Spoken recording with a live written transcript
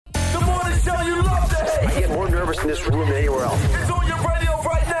I get more nervous in this room than anywhere else. It's on your radio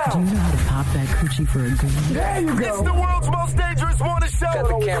right now. Do you know how to pop that coochie for a green? There you go. It's the world's most dangerous morning show. Got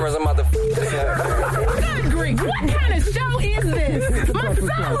the cameras, I'm about to Good grief, what kind of show is this? My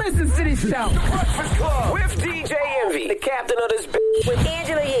son listens to this show. The Breakfast Club with DJ Envy, the captain of this With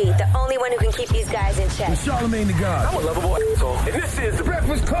Angela Yee, the only one who can keep these guys in check. Charlamagne the God. I'm a lovable asshole. And this is the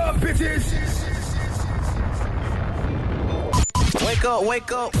Breakfast Club, bitches. Wake up,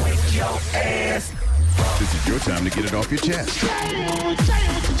 wake up. Wake your ass. This is your time to get it off your chest.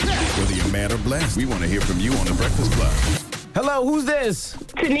 Whether you're mad or blessed, we want to hear from you on The Breakfast Club. Hello, who's this?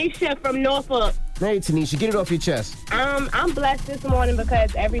 Tanisha from Norfolk. Hey, Tanisha, get it off your chest. I'm blessed this morning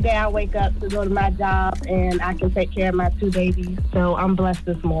because every day I wake up to go to my job and I can take care of my 2 babies. So I'm blessed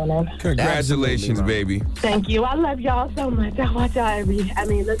this morning. Congratulations, baby. Thank you. I love y'all so much. I watch y'all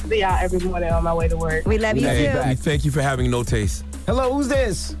listen to y'all every morning on my way to work. We love you too. We thank you for having no taste. Hello, who's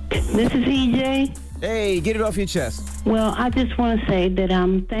this? This is EJ. Hey, get it off your chest. Well, I just want to say that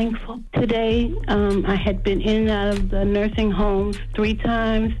I'm thankful. Today, I had been in and out of the nursing homes 3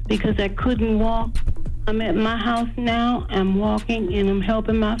 times because I couldn't walk. I'm at my house now. I'm walking and I'm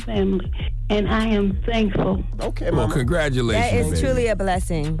helping my family. And I am thankful. Okay, Well, Mama. congratulations. That is baby. truly a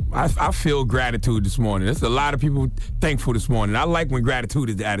blessing. I feel gratitude this morning. There's a lot of people thankful this morning. I like when gratitude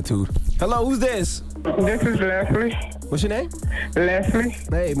is the attitude. Hello, who's this? This is Leslie. What's your name? Leslie.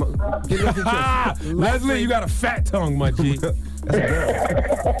 Hey, get it off your chest. Leslie, you got a fat tongue, my G. That's a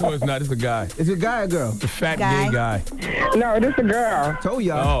girl. No, it's not. It's a guy. Is it a guy or girl? The fat Guy. gay guy. No, this is a girl. Told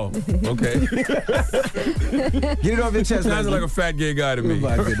y'all. Oh, okay. Get it off your chest, Sounds Leslie. like a fat gay guy to me. Oh,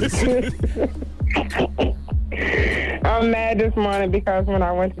 my goodness. I'm mad this morning because when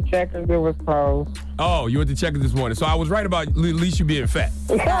I went to Checkers, it was closed. Oh, you went to Checkers this morning. So I was right about at least you being fat.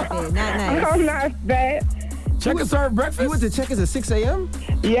 Stop it. Not nice. I'm not fat. Checkers serve breakfast? You went to Checkers at 6 a.m.?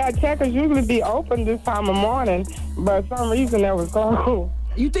 Yeah, Checkers usually be open this time of morning, but for some reason that was closed.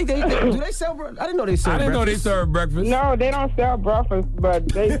 You think do they sell breakfast? I didn't know they serve I didn't know they breakfast. serve breakfast. No, they don't sell breakfast, but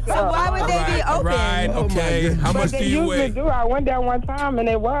they sell. So why would they be open? Right, Oh, my okay. goodness. How But much they do you usually weigh? do. I went there one time and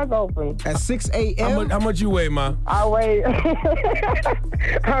it was open. At 6 a.m.? How much you weigh, Ma? I wait.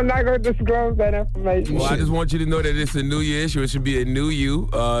 I'm not going to disclose that information. Well, I just want you to know that it's a new year, so it should be a new you.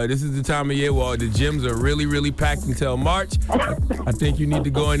 This is the time of year where the gyms are really, really packed until March. I think you need to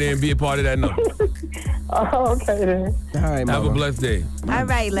go in there and be a part of that number. Oh, okay then. All right, Mama. Have a blessed day. All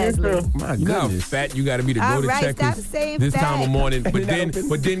right, Leslie. My You know how goodness. fat you got to be to All go to right, Checkers stop saying this fat. time of morning, but then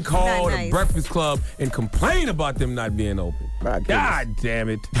call Not the nice. Breakfast Club and complain about them not being open. My goodness. God damn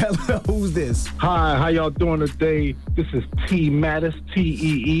it. Hello, who's this? Hi, how y'all doing today? This is T Mattis,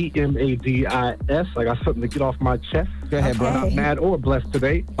 T-E-E-M-A-D-I-S. I got something to get off my chest. Go ahead, bro. I'm not mad or blessed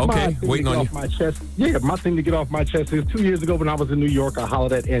today. Okay, My thing waiting to get on off my chest. Yeah, my thing to get off my chest is 2 years ago when I was in New York, I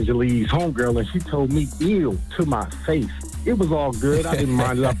hollered at Angelique's homegirl, and she told me, ew, to my face. It was all good. I didn't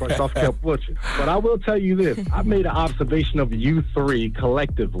mind it. I brushed off, kept watching. But I will tell you this. I made an observation of you 3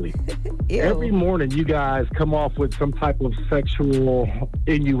 collectively. Ew. Every morning, you guys come off with some type of sexual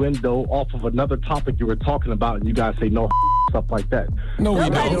innuendo off of another topic you were talking about, and you guys say no stuff like that. No, we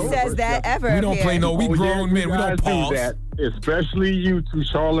Nobody don't. says that ever. We don't play no. We Oh, grown yeah, men. We you don't guys pause. do that. Especially you two,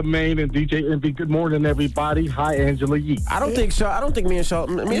 Charlamagne and DJ Envy. Good morning, everybody. Hi, Angela Yee. I don't think me and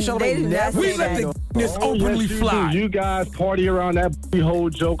Charlamagne They did not never. say We let that. this Oh, openly yes, you fly. do. You guys party around that whole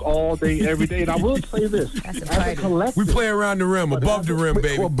joke all day, every day. And I will say this. That's a As party. a collective, We play around the rim, above the rim,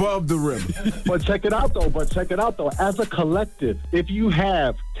 baby. Above the rim. But check it out, though. As a collective, if you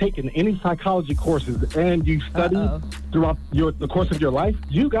have taken any psychology courses and you studied throughout the course of your life,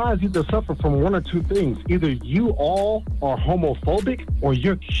 you guys either suffer from one or two things. Either you all are homophobic or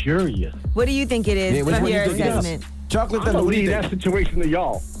you're curious. What do you think it is Yeah, which from one your you think it is? assessment? Chocolate I'm Thunder, going what to do you leave think? that situation to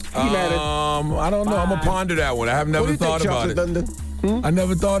y'all. I don't know. I'm going to ponder that one. I have What do never you think, thought about Chocolate it. Thunder? I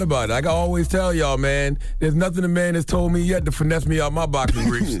never thought about it. Like I always tell y'all, man, there's nothing a man has told me yet to finesse me out my boxing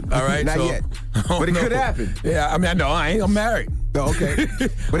briefs. All right? Not yet. But it could happen. Yeah, I mean, no, I'm married. Oh, okay.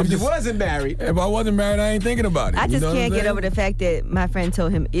 But if you wasn't married. If I wasn't married, I ain't thinking about it. I You just know what can't I'm get saying? over the fact that my friend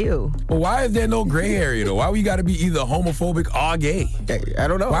told him, ew. Well, why is there no gray area, though? Why we got to be either homophobic or gay? I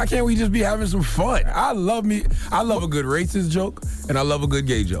don't know. Why can't we just be having some fun? I love a good racist joke, and I love a good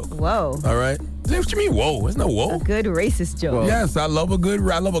gay joke. Whoa. All right? What you mean, whoa? There's no whoa. A good racist joke. Yes, I love a good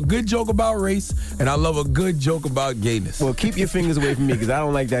joke about race, and I love a good joke about gayness. Well, keep your fingers away from me because I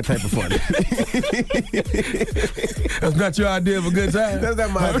don't like that type of fun. That's not your idea of a good time. That's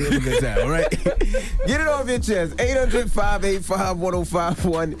not my idea of a good time, all right? Get it off your chest.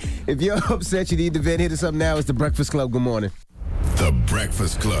 800-585-1051. If you're upset, you need to vent. Hit us up now. It's The Breakfast Club. Good morning. The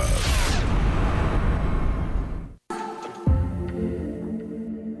Breakfast Club.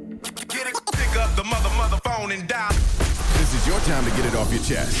 Pick up the mother phone and dial. This is your time to get it off your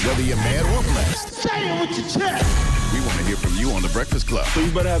chest, whether you're mad or blessed. Say it with your chest. We want to hear from you on The Breakfast Club. So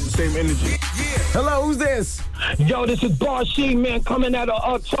you better have the same energy. Hello, who's this? Yo, this is Bar Sheen, man, coming out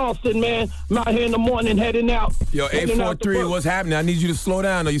of Charleston, man. I'm out here in the morning heading out. Yo, 843, what's happening? I need you to slow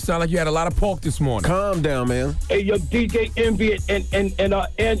down, or you sound like you had a lot of pork this morning. Calm down, man. Hey, yo, DJ Envy and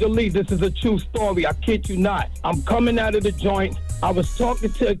Angela Lee, this is a true story. I kid you not. I'm coming out of the joint. I was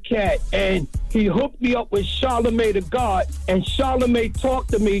talking to a cat, and he hooked me up with Charlamagne the God, and Charlamagne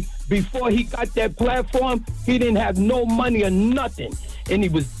talked to me before he got that platform. He didn't have no money or nothing, and he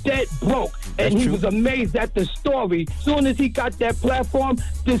was dead broke, and he was amazed at the story. Soon as he got that platform,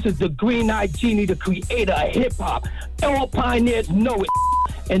 this is the Green-Eyed Genie, the creator of hip-hop. All pioneers know it.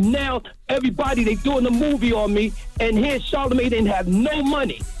 And now, everybody, they doing a movie on me, and here Charlamagne didn't have no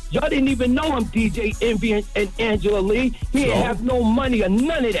money. Y'all didn't even know him, DJ Envy and Angela Lee. He didn't have no money or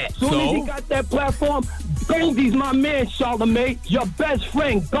none of that. Soon as he got that platform, Goldie's my man, Charlamagne. Your best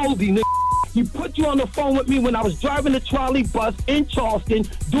friend, Goldie, nigga. He put you on the phone with me when I was driving the trolley bus in Charleston,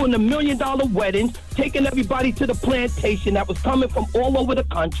 doing the $1 million weddings, taking everybody to the plantation that was coming from all over the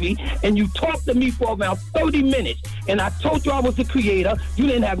country, and you talked to me for around 30 minutes, and I told you I was the creator. You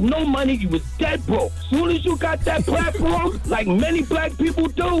didn't have no money. You was dead broke. Soon as you got that platform, like many black people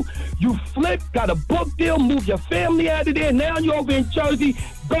do, you flipped, got a book deal, moved your family out of there. Now you're over in Jersey.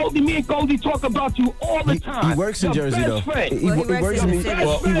 Goldie, me and Goldie talk about you all the time. He works in Jersey, though. He works in New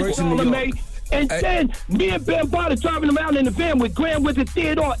York. And then me and Bambaataa driving around in the van with Grand Wizard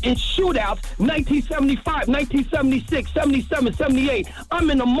Theodore in shootouts, 1975, 1976, 77, 78. I'm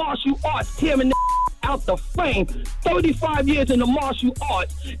in the martial arts tearing the out the frame. 35 years in the martial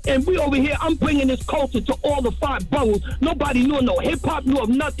arts. And we over here, I'm bringing this culture to all the 5 boroughs. Nobody knew no hip-hop, knew of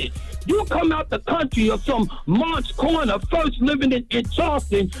nothing. You come out the country of some March Corner, first living in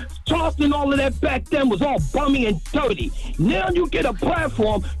Charleston. Charleston, all of that back then was all bummy and dirty. Now you get a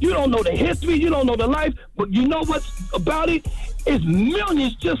platform. You don't know the history. You don't know the life. But you know what's about it? It's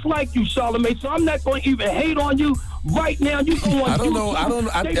millions just like you, Charlamagne. So I'm not going to even hate on you. Right now, you go on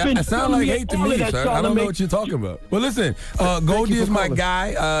YouTube. It sounds like hate to me, sir. I don't know what you're talking about. Well, listen, Goldie is my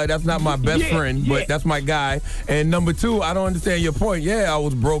guy. That's not my best friend, but that's my guy. And number 2, I don't understand your point. Yeah, I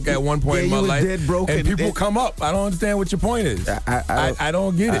was broke at one point in my life. Dead broke and people come up. I don't understand what your point is. I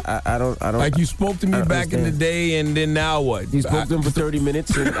don't get it. I don't. Like you spoke to me back in the day, and then now what? You spoke to him for 30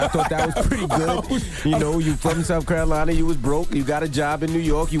 minutes, and I thought that was pretty good. You know, you from South Carolina, you was broke. You got a job in New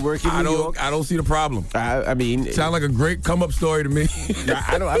York. You work in New York. I don't see the problem. I mean, sound like a great come-up story to me.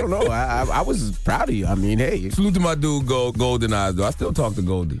 I don't know. I was proud of you. I mean, hey. Salute to my dude, Golden Eyes, though. I still talk to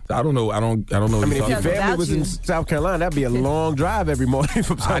Goldie. I don't know. I don't know. I mean, if your family was in South Carolina, that'd be a long drive every morning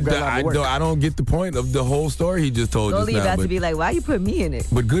from South Carolina to work. I don't get the point of the whole story he just told us now. Goldie about to be like, why you put me in it?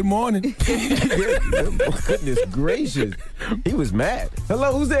 But good morning. Goodness gracious. He was mad.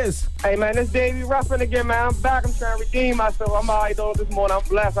 Hello, who's this? Hey, man, this Davey Ruffin again, man. I'm back. I'm trying to redeem myself. I'm all right doing this morning. I'm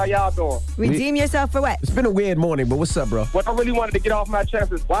blessed. How y'all doing? Redeem yourself for what? It's been a weird morning, but what's up, bro? What I really wanted to get off my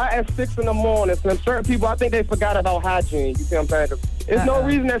chest is why at 6 in the morning, some certain people, I think they forgot about hygiene. You see what I'm saying? There's no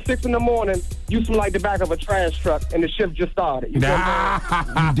reason at 6 in the morning you smell like the back of a trash truck and the shift just started. You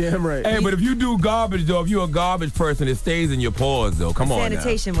damn right. Hey, but if you do garbage, though, if you're a garbage person, it stays in your paws, though. Come on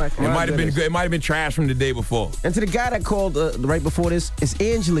Sanitation worker. It might have been good. It might have been trash from the day before. And to the guy that called right before this, it's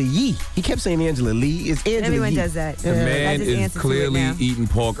Angela Yee. He kept saying Angela Lee. It's Angela Everyone Yee. does that. The man is clearly eating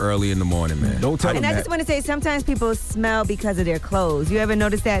pork early in the morning, man. Don't tell him that. And I just want to say, sometimes people smell because of their clothes. You ever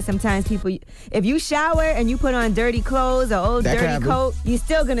notice that? Sometimes people, if you shower and you put on dirty clothes or old dirty coat, you're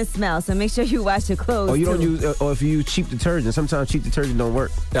still going to smell. So make sure you wash your clothes, Or you don't use, or if you use cheap detergent, sometimes cheap detergent don't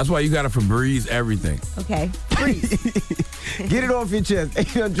work. That's why you got to Febreze everything. Okay. Febreze. Get it off your chest.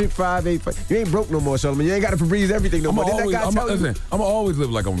 800-585. You ain't broke no more, Solomon. You ain't got to Febreze everything no more. I'm going to always live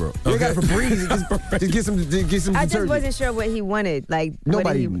like I'm broke. You ain't got to Febreze. Just get some detergent. I just wasn't sure what he wanted. Like,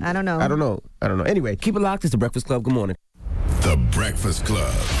 nobody. I don't know. I don't know. Anyway, keep it locked. It's The Breakfast Club. Good morning. The Breakfast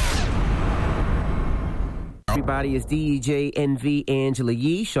Club. Everybody, it's DJ NV Angela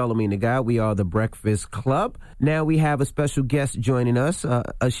Yee, Charlamagne the God. We are The Breakfast Club. Now we have a special guest joining us.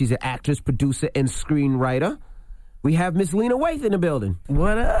 She's an actress, producer, and screenwriter. We have Miss Lena Waithe in the building.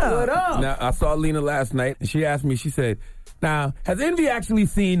 What up? What up? Now, I saw Lena last night, and she asked me, she said, Now, has Envy actually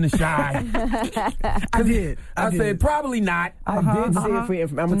seen The Shy? I did. I said, probably not. I did see it.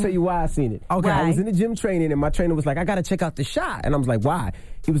 I'm going to tell you why I seen it. Okay. I was in the gym training, and my trainer was like, I got to check out The Shy. And I was like, why?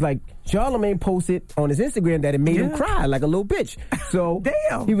 He was like, Charlamagne posted on his Instagram that it made him cry like a little bitch. So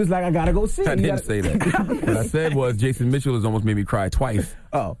he was like, I got to go see it. I didn't say that. What I said was Jason Mitchell has almost made me cry twice.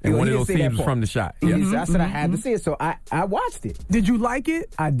 Oh. And one of those scenes was from The Shy. Yeah. I said I had to see it, so I watched it. Did you like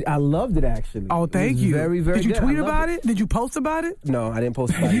it? I loved it, actually. Oh, thank you. Very, very Did you good. tweet about it? Did you post about it? No, I didn't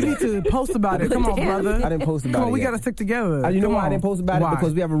post about it. You need to post about it. Come on, brother. I didn't post about it. Come on, we got to stick together. You know why I didn't post about it?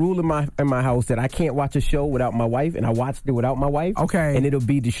 Because we have a rule in my house that I can't watch a show without my wife, and I watched it without my wife. Okay. And it'll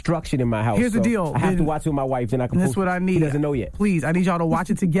be destruction in my house. Here's the deal. I have to watch it with my wife, then I can post it. That's what I need. He doesn't know yet. Please, I need y'all to watch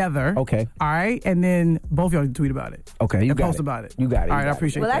it together. Okay. All right? And then both of y'all can tweet about it. Okay, you and got post it. about it. You got it. All right, I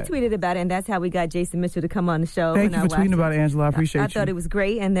appreciate that. Well, I tweeted about it, and that's how we got Jason Mitchell to come on the show. Thank you for tweeting about it, Angela. I appreciate I you. thought it was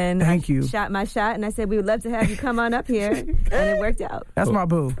great, and then Thank you. Shot my shot, and I said we would love to have you come on up here, and it worked out. That's my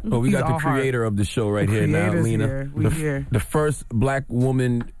boo. Well, we got the creator of the show right here now, Lena. The first black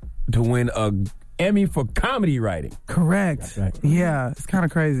woman to win a Emmy for comedy writing. Correct. Right. Yeah, it's kind of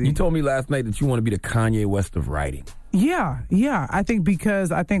crazy. You told me last night that you want to be the Kanye West of writing. Yeah. I think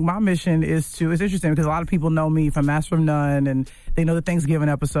my mission is to, it's interesting because a lot of people know me from Master of None, and they know the Thanksgiving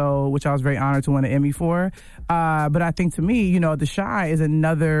episode, which I was very honored to win an Emmy for. But I think to me, The Shy is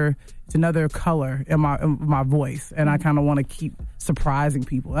another color in my voice, and I kind of want to keep surprising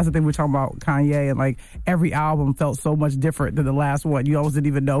people. That's the thing we're talking about Kanye, and like every album felt so much different than the last one. You almost didn't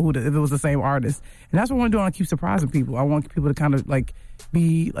even know if it was the same artist, and that's what I want to do. I want to keep surprising people. I want people to kind of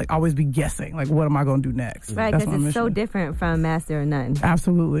always be guessing, like, what am I going to do next? Right, because it's so different from Master of None.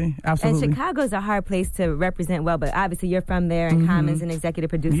 Absolutely. And Chicago's a hard place to represent well, but obviously you're from there, and Common's an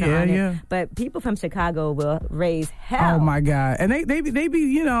executive producer on it. Yeah. But people from Chicago will raise hell. Oh my God. And they be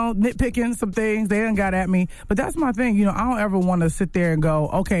nitpicking some things. They done got at me. But that's my thing. I don't ever want to sit there and go,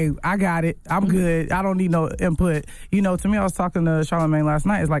 okay, I got it. I'm good. I don't need no input. To me, I was talking to Charlamagne last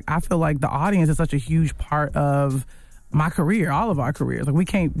night. It's like, I feel like the audience is such a huge part of my career, all of our careers. Like, we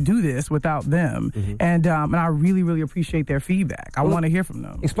can't do this without them. And I really, really appreciate their feedback. I want to hear from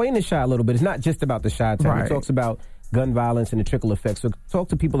them. Explain The Shy a little bit. It's not just about the Shy Town. Right. It talks about gun violence and the trickle effects. So talk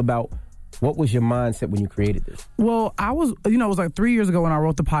to people about what was your mindset when you created this? Well, I was, it was like 3 years ago when I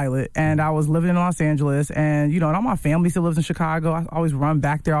wrote the pilot, and I was living in Los Angeles, and, and all my family still lives in Chicago. I always run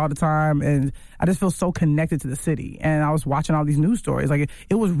back there all the time, and I just feel so connected to the city. And I was watching all these news stories. Like,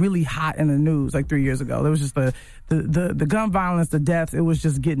 it was really hot in the news like 3 years ago. There was just the gun violence, the deaths. It was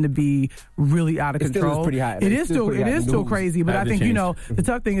just getting to be really out of control. It is pretty hot. It is still crazy, but I think, the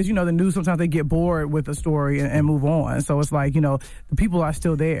tough thing is, the news, sometimes they get bored with a story and move on. So it's like, the people are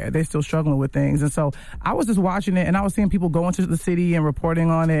still there. They're still struggling with things. And so I was just watching it, and I was seeing people go into the city and reporting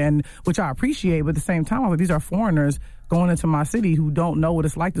on it, and which I appreciate, but at the same time, I was like, these are foreigners going into my city who don't know what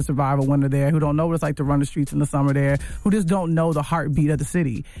it's like to survive a winter there, who don't know what it's like to run the streets in the summer there, who just don't know the heartbeat of the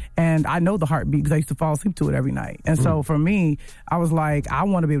city. And I know the heartbeat because I used to fall asleep to it every night. And so for me, I was like, I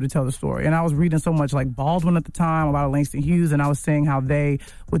want to be able to tell the story. And I was reading so much like Baldwin at the time, a lot of Langston Hughes, and I was seeing how they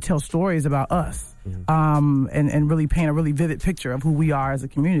would tell stories about us. And really paint a really vivid picture of who we are as a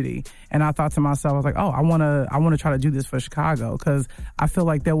community. And I thought to myself, I was like, oh, I want to try to do this for Chicago, because I feel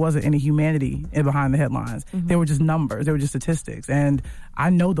like there wasn't any humanity behind the headlines. They were just numbers. They were just statistics. And I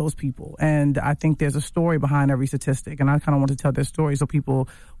know those people. And I think there's a story behind every statistic. And I kind of want to tell their story so people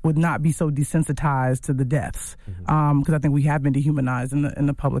would not be so desensitized to the deaths. Because I think we have been dehumanized in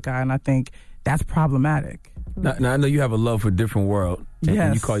the public eye. And I think that's problematic. Now, I know you have a love for Different World,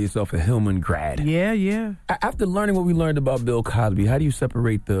 and you call yourself a Hillman grad. Yeah. After learning what we learned about Bill Cosby, how do you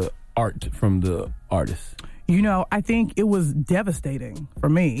separate the art from the artist? I think it was devastating for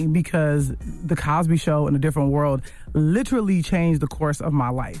me, because the Cosby Show and A Different World literally changed the course of my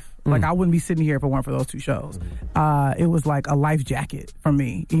life. Like, I wouldn't be sitting here if it weren't for those two shows. It was like a life jacket for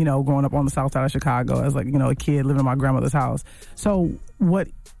me, growing up on the south side of Chicago as, like, a kid living in my grandmother's house. So what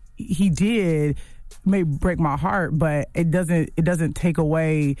he did may break my heart, but it doesn't take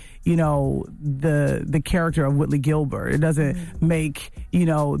away, the character of Whitley Gilbert. It doesn't make,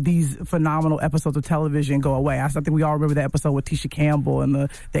 these phenomenal episodes of television go away. I think we all remember that episode with Tisha Campbell and the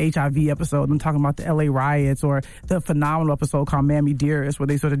HIV episode, them talking about the LA riots, or the phenomenal episode called Mammy Dearest, where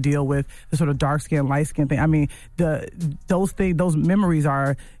they sort of deal with the sort of dark skin, light skin thing. I mean, those memories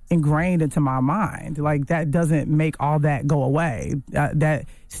are ingrained into my mind. Like, that doesn't make all that go away. That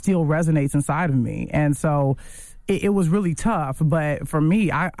still resonates inside of me. And so it was really tough. But for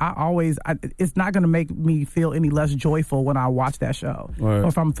me, I always it's not going to make me feel any less joyful when I watch that show. Right. Or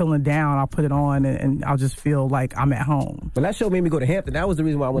if I'm feeling down, I'll put it on and I'll just feel like I'm at home. But that show made me go to Hampton. That was the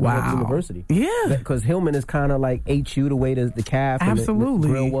reason why I went to Hampton University. Yeah. Because Hillman is kind of like HU the way the calf and the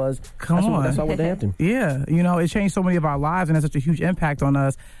grill was. Come on. That's why I went to Hampton. Yeah. It changed so many of our lives and has such a huge impact on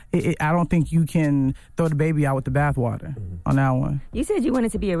us. I don't think you can throw the baby out with the bathwater on that one. You said you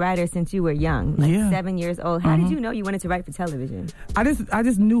wanted to be a writer since you were young, 7 years old. How did you know you wanted to write for television? I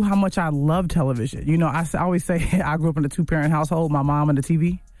just knew how much I loved television. I always say I grew up in a 2-parent household, my mom and the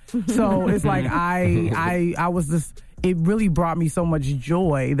TV. So it's like I was just, it really brought me so much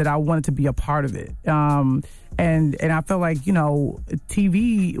joy that I wanted to be a part of it. And I feel like,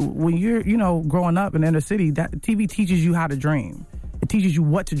 TV, when you're, growing up in the inner city, that TV teaches you how to dream. It teaches you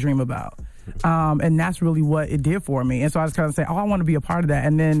what to dream about. And that's really what it did for me. And so I was kind of saying, I want to be a part of that.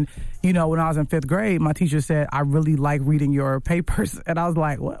 And then, when I was in 5th grade, my teacher said, I really like reading your papers. And I was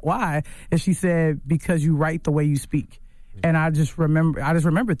like, what? Why? And she said, because you write the way you speak. And I just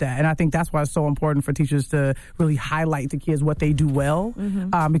remembered that. And I think that's why it's so important for teachers to really highlight to kids what they do well.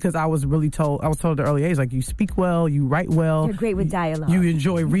 Because I was told at an early age, like, you speak well, you write well. You're great with dialogue. You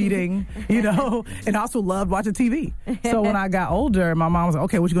enjoy reading, and I also loved watching TV. So when I got older, my mom was like,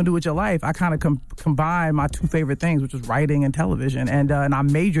 okay, what you going to do with your life? I kind of combined my 2 favorite things, which was writing and television. And I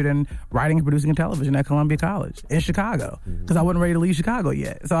majored in writing and producing and television at Columbia College in Chicago because I wasn't ready to leave Chicago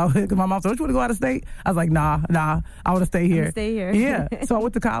yet. So my mom said, don't you want to go out of state? I was like, nah, I want to stay here. Yeah. So I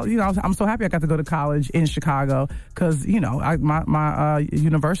went to college. I'm so happy I got to go to college in Chicago because, my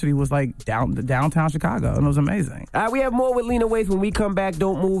university was like downtown Chicago, and it was amazing. We have more with Lena Waithe when we come back.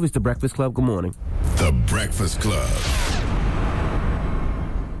 Don't move. It's The Breakfast Club. Good morning. The Breakfast Club.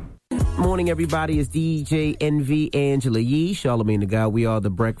 Morning, everybody. It's DJ NV, Angela Yee, Charlamagne the Guy. We are The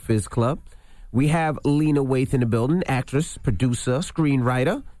Breakfast Club. We have Lena Waithe in the building, actress, producer,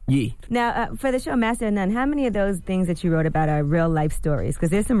 screenwriter. Yee. Now, for the show Master of None, how many of those things that you wrote about are real life stories?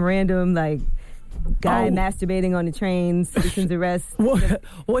 Because there's some random, guy masturbating on the train, citizens arrest. Well,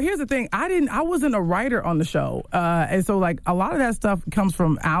 here's the thing. I wasn't a writer on the show. And so, a lot of that stuff comes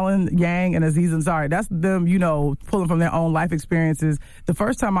from Alan Yang and Aziz Ansari. That's them, pulling from their own life experiences. The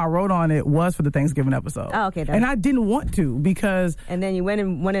first time I wrote on it was for the Thanksgiving episode. Oh, okay. And I didn't want to because... And then you went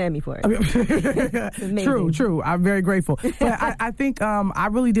and won an Emmy for it. True. I'm very grateful. But I think I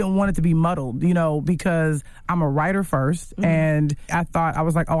really didn't want it to be muddled, because I'm a writer first. And I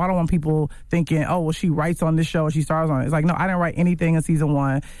was like, I don't want people thinking, oh, well, she writes on this show and she stars on it. It's like, no, I didn't write anything in season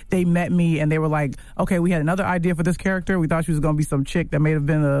 1. They met me and they were like, okay, we had another idea for this character. We thought she was going to be some chick that may have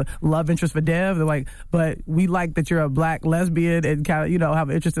been a love interest for Dev. They're like, but we like that you're a black lesbian and kind of, have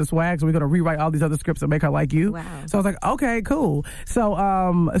an interest in swag. So we're going to rewrite all these other scripts and make her like you. Wow. So I was like, okay, cool. So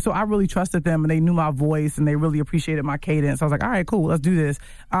I really trusted them and they knew my voice and they really appreciated my cadence. I was like, all right, cool, let's do this.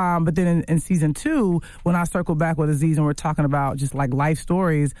 But then in season 2, when I circled back with Aziz and we're talking about just life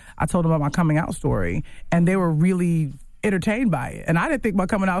stories, I told them about my coming out story, and they were really entertained by it. And I didn't think my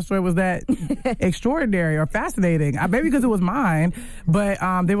coming out story was that extraordinary or fascinating. Maybe because it was mine, but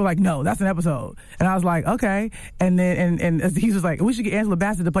they were like, no, that's an episode. And I was like, okay. And then and he was like, we should get Angela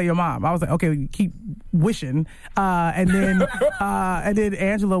Bassett to play your mom. I was like, okay, keep wishing. And then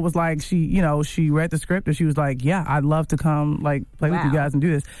Angela was like, she read the script and she was like, yeah, I'd love to come play with you guys and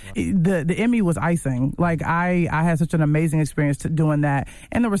do this. The Emmy was icing. I had such an amazing experience doing that,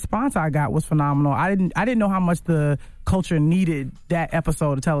 and the response I got was phenomenal. I didn't know how much the culture needed that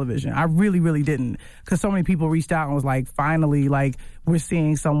episode of television. I really, really didn't, because so many people reached out and was like, finally, we're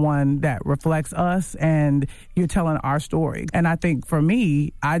seeing someone that reflects us and you're telling our story. And I think for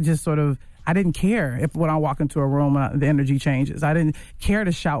me, I just I didn't care if when I walk into a room, the energy changes. I didn't care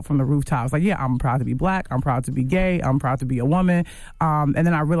to shout from the rooftops. Yeah, I'm proud to be black. I'm proud to be gay. I'm proud to be a woman. And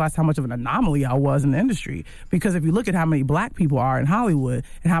then I realized how much of an anomaly I was in the industry. Because if you look at how many black people are in Hollywood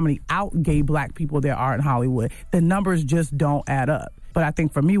and how many out gay black people there are in Hollywood, the numbers just don't add up. But I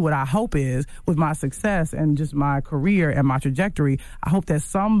think for me, what I hope is, with my success and just my career and my trajectory, I hope that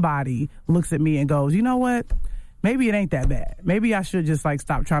somebody looks at me and goes, you know what? Maybe it ain't that bad. Maybe I should just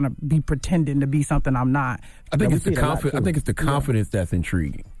stop trying to be pretending to be something I'm not. I think it's the confidence. I think it's the confidence that's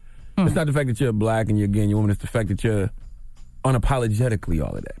intriguing. It's not the fact that you're black and you're gay and you're a woman. It's the fact that you're unapologetically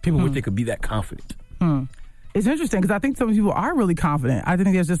all of that. People wish they could be that confident. It's interesting because I think some people are really confident. I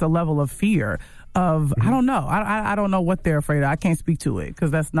think there's just a level of fear of, I don't know. I don't know what they're afraid of. I can't speak to it because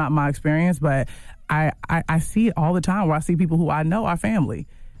that's not my experience, but I see it all the time where I see people who I know are family,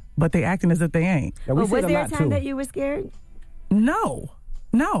 but they acting as if they ain't. Was there a time that you were scared? No.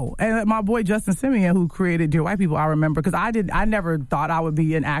 No, and my boy Justin Simeon, who created Dear White People, I remember, because I never thought I would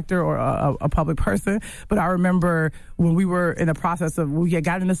be an actor or a public person, but I remember when we were in the process of, we had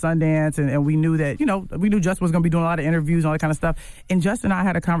gotten into Sundance, and we knew that, we knew Justin was going to be doing a lot of interviews and all that kind of stuff, and Justin and I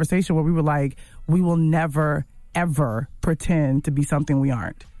had a conversation where we were like, we will never, ever pretend to be something we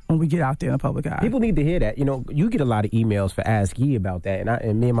aren't when we get out there in the public eye. People need to hear that. You get a lot of emails for Ask Ye about that,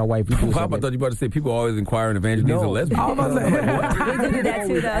 and me and my wife, we do I thought you were about to say people always inquiring if Angeline's a lesbian. I do that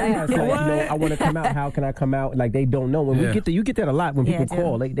too, though. I want to come out. How can I come out? Like, they don't know. When you get that a lot when people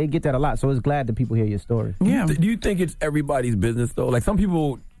call. They get that a lot. So it's glad that people hear your story. Yeah. Do you think it's everybody's business, though? Like, some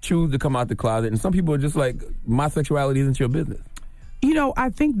people choose to come out the closet, and some people are just like, my sexuality isn't your business. I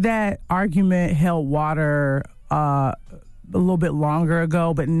think that argument held water a little bit longer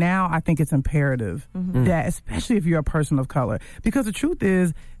ago, but now I think it's imperative that, especially if you're a person of color, because the truth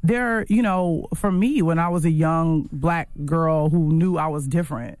is, for me, when I was a young black girl who knew I was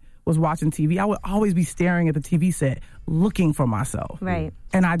different, was watching TV, I would always be staring at the TV set, looking for myself. Right.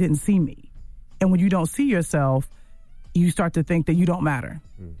 And I didn't see me. And when you don't see yourself, you start to think that you don't matter.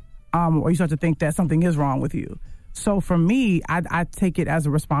 Or you start to think that something is wrong with you. So for me, I take it as a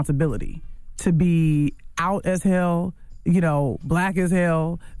responsibility to be out as hell, black as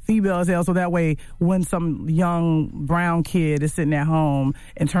hell, female as hell, so that way when some young brown kid is sitting at home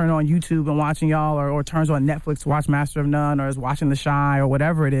and turning on YouTube and watching y'all, or turns on Netflix to watch Master of None, or is watching The Chi, or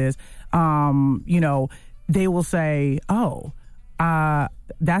whatever it is, they will say,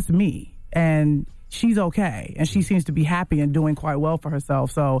 that's me, and she's okay, and she seems to be happy and doing quite well for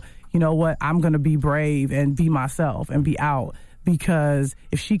herself, so you know what, I'm going to be brave and be myself and be out, because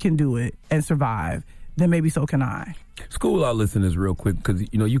if she can do it and survive, then maybe so can I. School our listeners real quick, because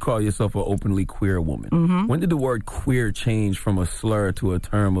you call yourself an openly queer woman. When did the word queer change from a slur to a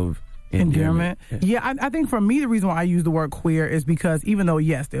term of endearment? Yeah, I think for me, the reason why I use the word queer is because even though,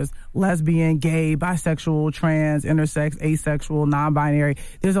 yes, there's lesbian, gay, bisexual, trans, intersex, asexual, non-binary,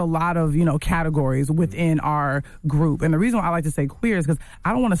 there's a lot of, categories within our group. And the reason why I like to say queer is because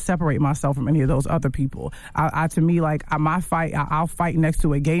I don't want to separate myself from any of those other people. To me, my fight, I'll fight next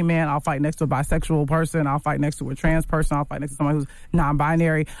to a gay man, I'll fight next to a bisexual person, I'll fight next to a trans person, I'll fight next to someone who's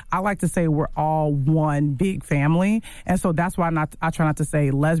non-binary. I like to say we're all one big family. And so that's why I try not to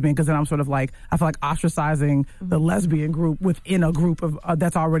say lesbian, because then I'm sort of I feel like ostracizing the lesbian group within a group of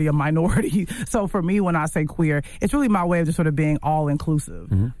that's already a minority. So for me, when I say queer, it's really my way of just sort of being all inclusive.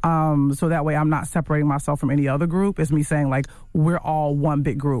 So that way I'm not separating myself from any other group. It's me saying we're all one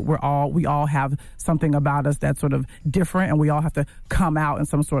big group. We all have something about us that's sort of different, and we all have to come out in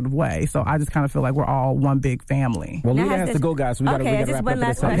some sort of way. So I just kind of feel like we're all one big family. Well, Lena has to go, guys. So we got to wrap up. One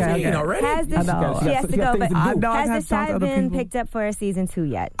last question. Okay. She has to go, but has The Chi been picked up for a season 2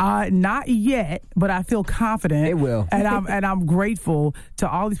 yet? Not yet, but I feel confident it will. And I'm grateful to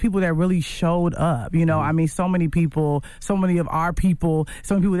all these people that really showed up. I mean, so many people, so many of our people,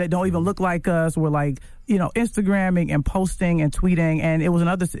 so many people that don't even look like us were Instagramming and posting and tweeting, and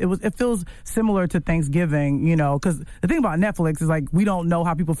it feels similar to Thanksgiving, because the thing about Netflix is we don't know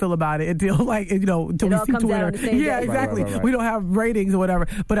how people feel about it until until we see Twitter. Yeah, exactly. Right. We don't have ratings or whatever.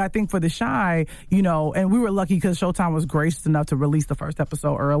 But I think for The Chi, and we were lucky because Showtime was gracious enough to release the first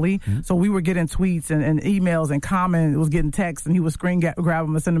episode early, so we were getting tweets and emails, and Common was getting texts, and he was screen grab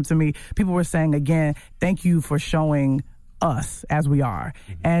them and send them to me. People were saying again, thank you for showing us as we are,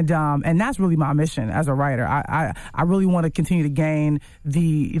 and that's really my mission as a writer. I really want to continue to gain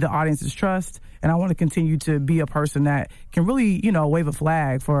the audience's trust, and I want to continue to be a person that can really wave a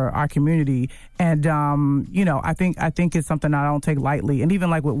flag for our community. And I think it's something I don't take lightly. And even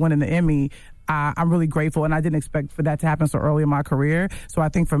with winning the Emmy, I'm really grateful, and I didn't expect for that to happen so early in my career. So I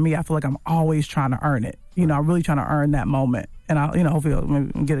think for me, I feel like I'm always trying to earn it. I'm really trying to earn that moment, and hopefully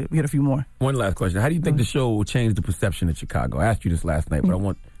I'll get a few more. One last question: how do you think the show will change the perception of Chicago? I asked you this last night, but I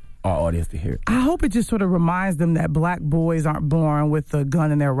want our audience to hear it. I hope it just sort of reminds them that black boys aren't born with a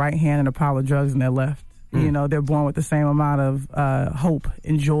gun in their right hand and a pile of drugs in their left. They're born with the same amount of hope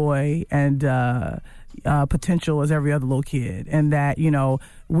and joy and potential as every other little kid, and that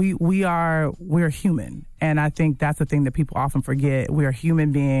we're human, and I think that's the thing that people often forget. We are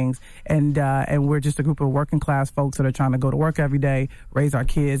human beings, and we're just a group of working class folks that are trying to go to work every day, raise our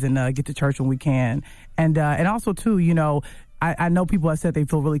kids, and get to church when we can, and also too, I know people have said they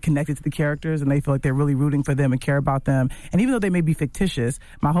feel really connected to the characters and they feel like they're really rooting for them and care about them. And even though they may be fictitious,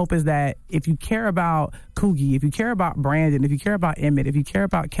 my hope is that if you care about Coogie, if you care about Brandon, if you care about Emmett, if you care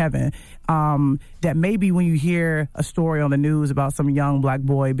about Kevin, that maybe when you hear a story on the news about some young black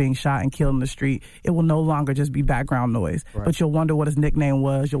boy being shot and killed in the street, it will no longer just be background noise. Right. But you'll wonder what his nickname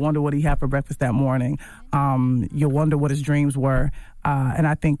was. You'll wonder what he had for breakfast that morning. You'll wonder what his dreams were. And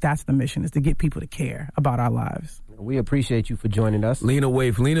I think that's the mission, is to get people to care about our lives. We appreciate you for joining us. Lena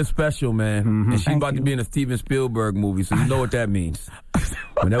Waithe. Lena's special, man. Mm-hmm. And she's about to be in a Steven Spielberg movie, so you know what that means.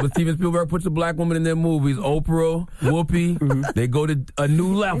 Whenever Steven Spielberg puts a black woman in their movies, Oprah, Whoopi, they go to a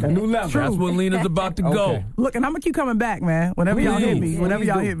new level. A new level. That's where Lena's about to go. Look, and I'm going to keep coming back, man. Whenever y'all hit me, I'm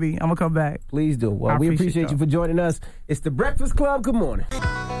going to come back. Please do. Well, we appreciate you for joining us. It's The Breakfast Club. Good morning.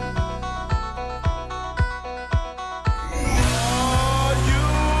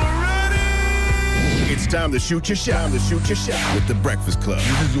 It's time to shoot your shot. With The Breakfast Club.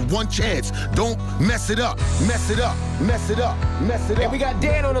 This is your one chance. Don't mess it up. Hey, we got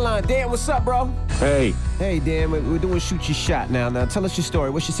Dan on the line. Dan, what's up, bro? Hey. Hey, Dan. We're doing shoot your shot now. Now, tell us your story.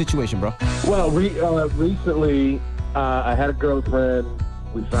 What's your situation, bro? Well, recently, I had a girlfriend.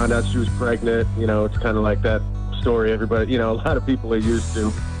 We found out she was pregnant. You know, it's kind of like that story everybody, a lot of people are used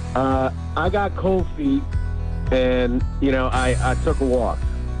to. I got cold feet, and, I took a walk.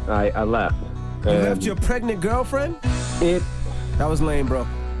 I left. You left your pregnant girlfriend? That was lame, bro.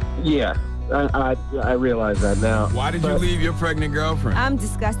 Yeah, I realize that now. Why did you leave your pregnant girlfriend? I'm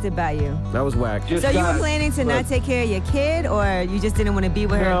disgusted by you. That was whack. So you were planning to not take care of your kid, or you just didn't want to be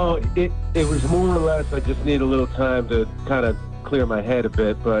with her? No, it was more or less I just need a little time to kind of clear my head a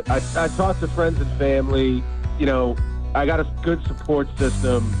bit. But I talked to friends and family. I got a good support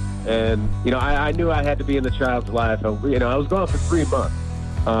system, and I knew I had to be in the child's life. I was gone for 3 months.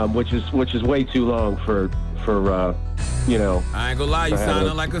 Which is way too long for I ain't gonna lie, you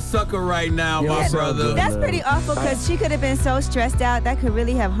sounding like a sucker right now, my brother. That's pretty awful, because she could have been so stressed out that could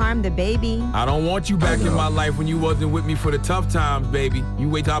really have harmed the baby. I don't want you back in my life when you wasn't with me for the tough times, baby. You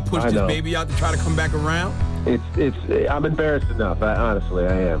wait till I push this baby out to try to come back around. I'm embarrassed enough. Honestly,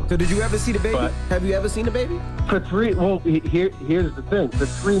 I am. So did you ever see the baby? Have you ever seen the baby? Here's the thing. For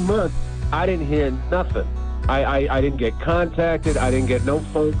 3 months, I didn't hear nothing. I didn't get contacted. I didn't get no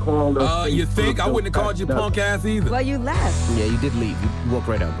phone call. No you think? I wouldn't have called you punk ass either. Well, you left. Yeah, you did leave. You walked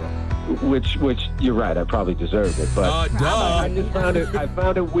right out, bro. Which you're right. I probably deserved it, but I just found it. I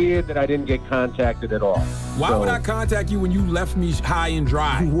found it weird that I didn't get contacted at all. Why would I contact you when you left me high and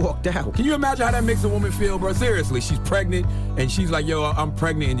dry? You walked out. Can you imagine how that makes a woman feel, bro? Seriously, she's pregnant and she's like, "Yo, I'm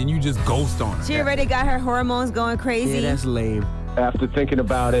pregnant," and then you just ghost on her. She already got her hormones going crazy. Yeah, that's lame. After thinking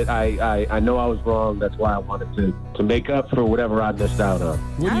about it, I know I was wrong. That's why I wanted to make up for whatever I missed out on.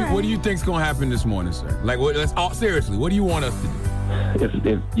 What do you think's gonna happen this morning, sir? Like, seriously, what do you want us to do?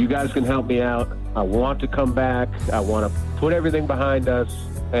 If you guys can help me out, I want to come back. I want to put everything behind us,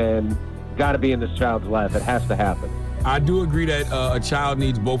 and got to be in this child's life. It has to happen. I do agree that a child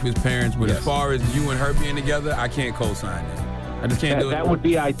needs both his parents, but as far as you and her being together, I can't co-sign that. I just can't do it. That would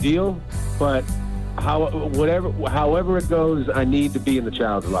be ideal, but however it goes, I need to be in the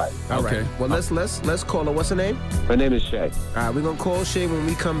child's life. Okay. Well, let's call her. What's her name? Her name is Shay. All right, we're gonna call Shay when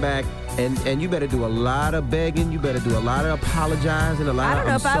we come back, and you better do a lot of begging. You better do a lot of apologizing. I don't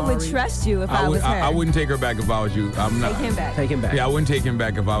know if I would trust you if I was her. I wouldn't take her back if I was you. I'm not. Take him back. Take him back. Yeah, I wouldn't take him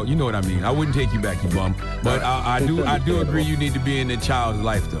back if I. You know what I mean. I wouldn't take you back, you bum. But I do agree you need to be in the child's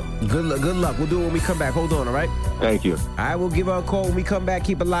life though. Good luck. We'll do it when we come back. Hold on, all right? Thank you. I will give her a call when we come back.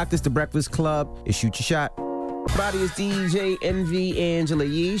 Keep it locked. It's The Breakfast Club. It's Shoot Your Shot. Everybody, is DJ NV Angela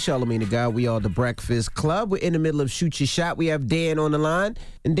Yee, Charlamagne the God. We are The Breakfast Club. We're in the middle of Shoot Your Shot. We have Dan on the line,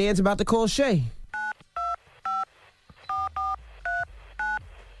 and Dan's about to call Shay.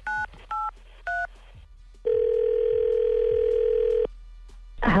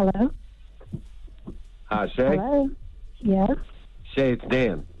 Hello? Hi, Shay. Hello? Yes? Shay, it's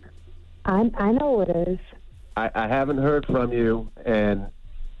Dan. I know what it is. I haven't heard from you, and,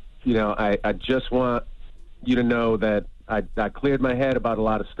 I just want you to know that I cleared my head about a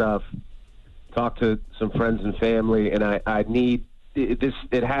lot of stuff, talked to some friends and family, and I need this.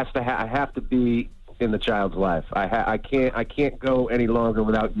 It has to. I have to be in the child's life. I can't go any longer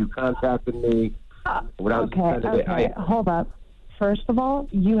without you contacting me. Okay. Hold up. First of all,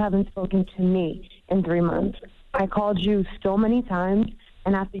 you haven't spoken to me in 3 months. I called you so many times,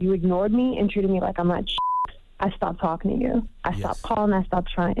 and after you ignored me and treated me like I'm not shit, I stopped talking to you. I stopped calling. I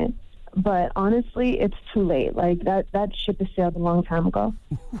stopped trying. But honestly, it's too late. Like that ship has sailed a long time ago.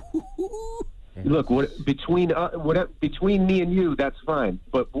 Look, between me and you, that's fine.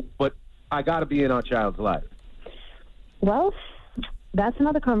 But I got to be in our child's life. Well, that's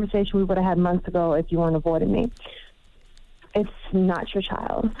another conversation we would have had months ago if you weren't avoiding me. It's not your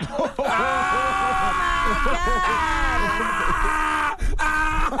child. Oh, my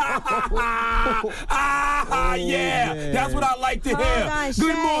God. Yeah, that's what I like to hear.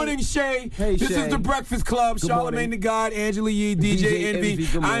 Good morning, Shay. Hey, this Shay. is the Breakfast Club. Charlamagne the God, Angela Yee, DJ Envy.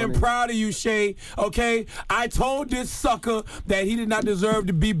 I am proud of you, Shay. Okay, I told this sucker that he did not deserve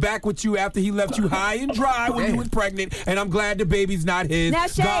to be back with you after he left you high and dry when you was pregnant, and I'm glad the baby's not his. Now,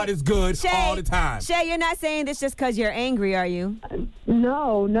 Shay, God is good all the time. Shay, you're not saying this just because you're angry, are you?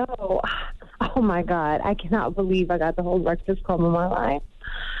 No. Oh, my God. I cannot believe I got the whole Breakfast Club in my life.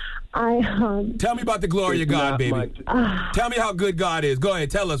 Tell me about the glory of God, baby. Tell me how good God is. Go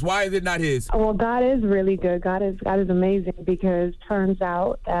ahead, tell us. Why is it not his? Well, God is really good. God is amazing, because turns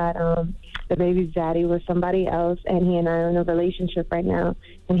out that the baby's daddy was somebody else, and he and I are in a relationship right now,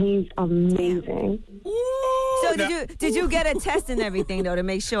 and he's amazing. So did you get a test and everything, though, to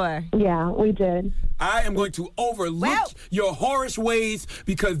make sure? Yeah, we did. I am going to overlook your whorish ways,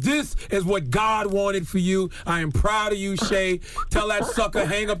 because this is what God wanted for you. I am proud of you, Shay. Tell that sucker,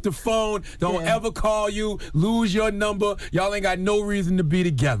 hang up the phone. Don't ever call you. Lose your number. Y'all ain't got no reason to be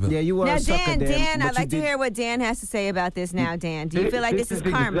together. Yeah, you are now, a sucker, Dan, I'd like to hear what Dan has to say about this now, Dan. Do you feel like this is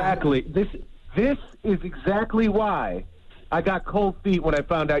karma? Exactly. This is exactly why I got cold feet when I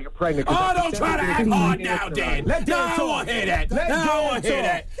found out you're pregnant. Oh, don't try to act hard now, Dan. I don't want to hear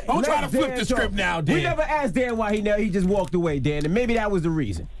that. Don't try to flip the script now, Dan. We never asked Dan why he just walked away, Dan, and maybe that was the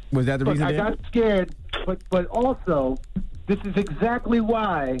reason. Was that the reason, Dan? I got scared, but also, this is exactly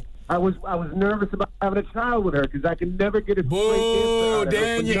why I was nervous about having a child with her, because I can never get a straight answer.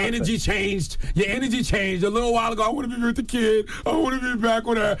 Dan, your energy changed. Your energy changed. A little while ago, I want to be with the kid. I want to be back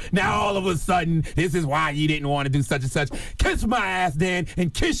with her. Now, all of a sudden, this is why you didn't want to do such and such. Kiss my ass, Dan,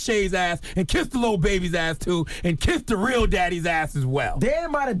 and kiss Shay's ass, and kiss the little baby's ass, too, and kiss the real daddy's ass as well. Dan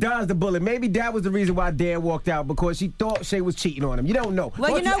might have dodged the bullet. Maybe that was the reason why Dan walked out, because she thought Shay was cheating on him. You don't know.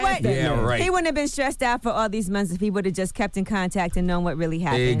 Well, you know what? Yeah, right. He wouldn't have been stressed out for all these months if he would have just kept in contact and known what really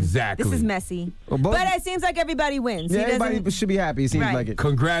happened. Exactly. This is messy. Well, but it seems like everybody wins. Yeah, everybody should be happy. It seems like it.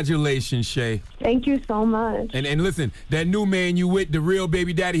 Congratulations, Shay. Thank you so much. And listen, that new man you with, the real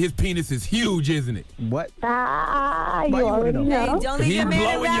baby daddy, his penis is huge, isn't it? What? You already know. Hey, don't leave your man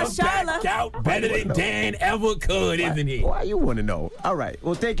blowing your around back Charlotte. out better than Dan ever could, isn't he? Why you want to know? All right.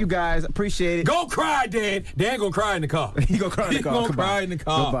 Well, thank you guys. Appreciate it. Go cry, Dan. Dan gonna cry in the car. He gonna cry in the car. He gonna cry in the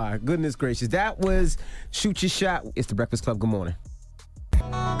car. Goodbye. Goodness gracious. That was Shoot Your Shot. It's the Breakfast Club. Good morning.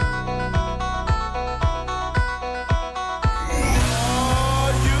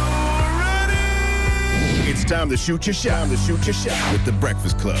 It's time to shoot your shot. With the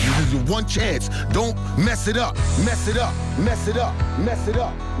Breakfast Club. This is your one chance. Don't mess it up. Mess it up.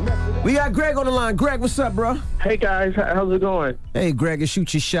 We got Greg on the line. Greg, what's up, bro? Hey, guys. How's it going? Hey, Greg, it's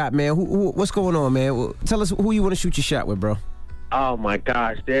Shoot Your Shot, man. What's going on, man? Well, tell us who you want to shoot your shot with, bro. Oh, my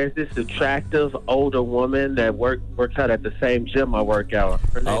gosh. There's this attractive older woman that works out at the same gym I work out.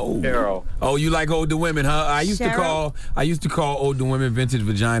 Her name is Carol. Oh, you like older women, huh? I used to call older women vintage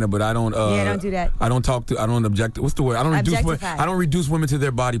vagina, but I don't. Don't do that. I don't object. What's the word? I don't reduce women to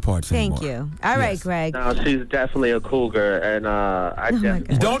their body parts anymore. Thank you. All right, Greg. No, she's definitely a cougar, and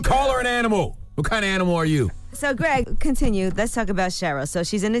Don't call her an animal. What kind of animal are you? So, Greg, continue. Let's talk about Cheryl. So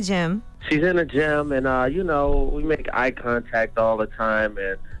she's in the gym. She's in the gym, and, we make eye contact all the time,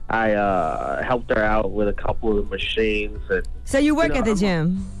 and I helped her out with a couple of machines. And, so you work at the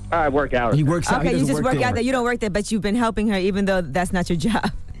gym? I work out. He works out. Okay, you just work out there. You don't work there, but you've been helping her even though that's not your job.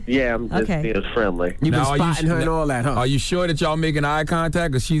 Yeah, I'm just being friendly. You've been spotting her and all that, huh? Are you sure that y'all making eye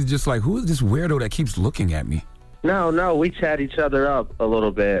contact, or she's just like, who is this weirdo that keeps looking at me? No, we chat each other up a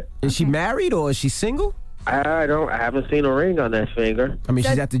little bit. Is she married or is she single? I haven't seen a ring on that finger. I mean,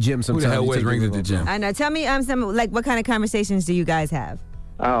 she's at the gym sometimes. Who the hell wears rings at the gym? I know. Tell me, what kind of conversations do you guys have?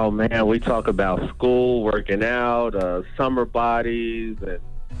 Oh, man, we talk about school, working out, summer bodies, and,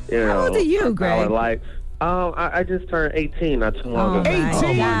 How old are you, Greg? I just turned 18 not too long ago. 18?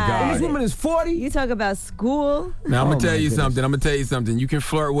 Oh, my God. This woman is 40? You talk about school? Now, I'm going to tell you something. You can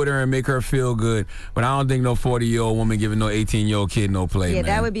flirt with her and make her feel good, but I don't think no 40-year-old woman giving no 18-year-old kid no play, Yeah, man.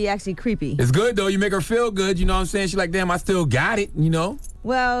 that would be actually creepy. It's good, though. You make her feel good. You know what I'm saying? She's like, damn, I still got it, you know?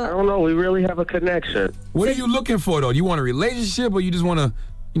 Well, I don't know. We really have a connection. What are you looking for, though? Do you want a relationship, or you just want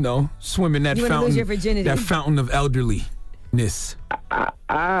to, swim in that fountain? Lose your virginity. That fountain of elderliness.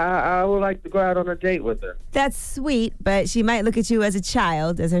 I would like to go out on a date with her. That's sweet, but she might look at you as a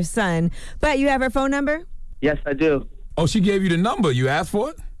child, as her son. But you have her phone number? Yes, I do. Oh, she gave you the number. You asked for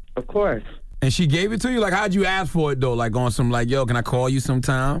it? Of course. And she gave it to you? Like, how'd you ask for it, though? Like, on some, yo, can I call you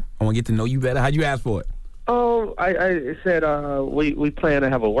sometime? I want to get to know you better. How'd you ask for it? Oh, I said we plan to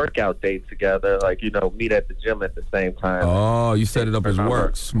have a workout date together, like, meet at the gym at the same time. Oh, you set it up as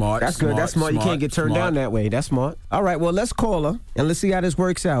work. Smart. That's good. That's smart. You can't get turned down that way. That's smart. All right, well, let's call her, and let's see how this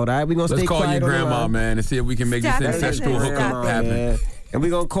works out. All right, we're going to stay quiet. Let's call your grandma, man, and see if we can make this ancestral hookup happen. Man. And we're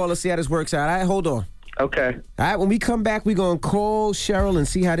going to call her, see how this works out. All right, hold on. Okay. All right, when we come back, we're going to call Cheryl and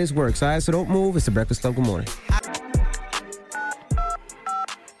see how this works. All right, so don't move. It's the Breakfast Club. Good morning.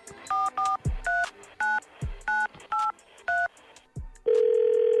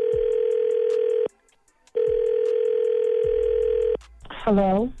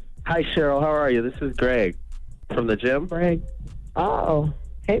 Hello. Hi, Cheryl. How are you? This is Greg from the gym. Greg. Oh.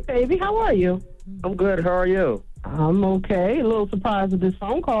 Hey, baby. How are you? I'm good. How are you? I'm okay. A little surprised with this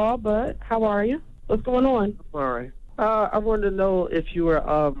phone call, but how are you? What's going on? All right. I wanted to know if you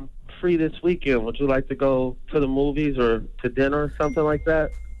were free this weekend. Would you like to go to the movies or to dinner or something like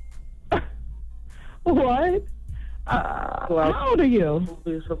that? What? How old are you?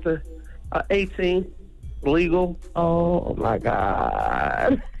 Something. 18. Legal. Oh, my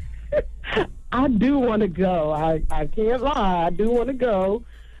God. I do want to go. I can't lie. I do want to go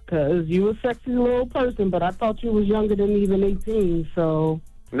because you a sexy little person, but I thought you was younger than even 18, so...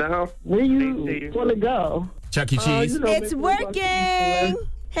 No. Where you want to go? Chuck E. Cheese. It's working.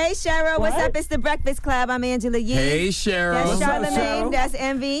 Hey, Cheryl. What's up? It's the Breakfast Club. I'm Angela Yee. Hey, Cheryl. That's Charlamagne. That's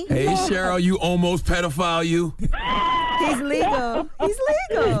Envy. Hey, Cheryl. You almost pedophile, you. He's legal. He's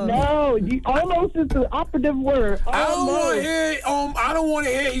legal. No, almost is the operative word. I don't want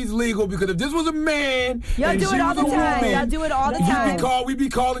to hear he's legal because if this was a man, y'all do it all the time. Y'all do it all the time. We be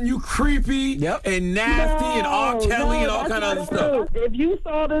calling you creepy and nasty and R. Kelly and all kind of other stuff. If you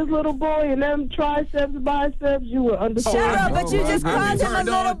saw this little boy and them triceps, biceps, you would understand. Shut up! But you just called him a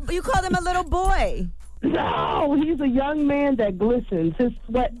little. You called him a little boy. No, he's a young man that glistens. His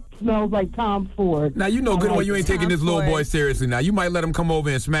sweat smells like Tom Ford. Now, you know good and well you ain't taking this little boy seriously. Now, you might let him come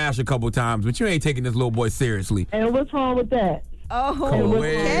over and smash a couple times, but you ain't taking this little boy seriously. And what's wrong with that? Oh,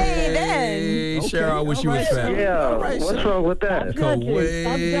 okay then. Cheryl, I wish you was fat. Yeah, what's wrong with that? Stop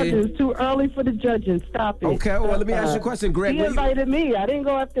judging. It's too early for the judging. Stop it. Okay, well, let me ask you a question, Greg. He invited me. I didn't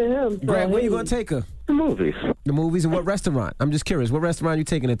go after him. So Greg, where you going to take her? The movies. The movies and what restaurant? I'm just curious. What restaurant are you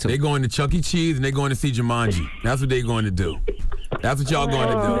taking her to? They're going to Chuck E. Cheese and they're going to see Jumanji. That's what they're going to do. That's what y'all going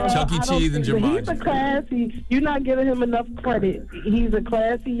to do. Chuck E. Cheese and Jumanji. He's a classy. You're not giving him enough credit. He's a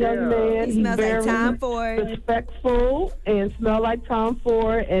classy young man. He smells very like Tom Ford. Respectful and smell like Tom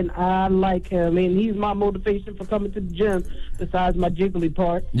Ford, and I like him. And he's my motivation for coming to the gym. Besides my jiggly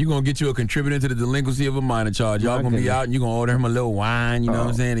part. You're going to get you a contributor to the delinquency of a minor charge. Y'all going to be out and you're going to order him a little wine. You know what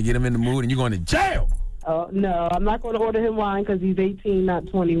I'm saying, to get him in the mood, and you're going to jail. No, I'm not going to order him wine because he's 18, not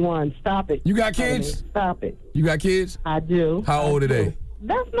 21. Stop it. You got kids? Stop it. You got kids? I do. How old are they?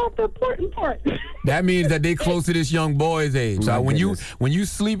 That's not the important part. That means that they close to this young boy's age. So when you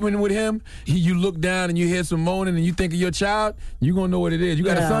sleeping with him, you look down and you hear some moaning and you think of your child, you gonna know what it is. You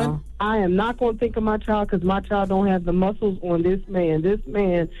got a son? I am not going to think of my child because my child don't have the muscles on this man. This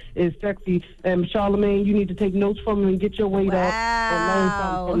man is sexy. And Charlamagne, you need to take notes from him and get your weight up and learn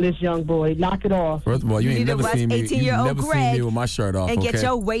something from this young boy. Knock it off. First of all, you ain't never seen me. You never seen me with my shirt off. And get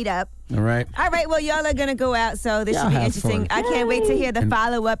your weight up. All right. All right. Well, y'all are gonna go out, so this should be interesting. I can't wait to hear the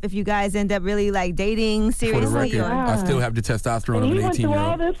follow up if you guys end up really like dating seriously. For the record, I still have the testosterone of an 18-year-old. He went through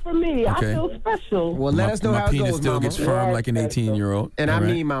all this for me. I feel special. Well, let us know how it goes, my penis still gets firm like an 18-year-old. And I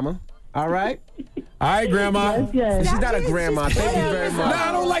mean, Mama. All right? All right, Grandma. Yes. She's not a grandma. Thank you very much. No,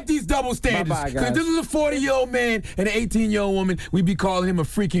 I don't like these double standards. Bye-bye, guys. This is a 40-year-old man and an 18-year-old woman. We'd be calling him a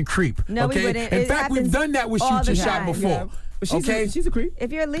freaking creep. No, okay? we wouldn't. In fact, we've done that with Shoot Your Shot before. Yeah. Okay, she's a creep.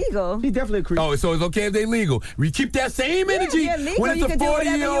 If you're legal. She's definitely a creep. Oh, so it's okay if they're legal. We keep that same energy when it's a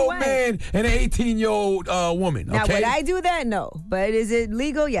 40-year-old man and an 18-year-old woman. Okay? Now, would I do that? No. But is it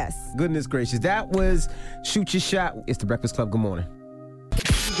legal? Yes. Goodness gracious. That was Shoot Your Shot. It's the Breakfast Club. Good morning.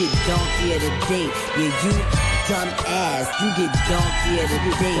 You get donkey of the day. Yeah, you dumb ass. You get donkey of the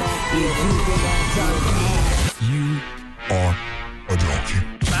day. Yeah, you dumb ass. You are a donkey.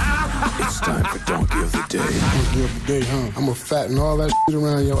 It's time for Donkey of the Day. Donkey of the Day, huh? I'm gonna fatten all that shit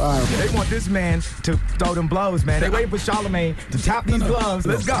around your eye. They want this man to throw them blows, man. They waiting for Charlamagne to tap these gloves.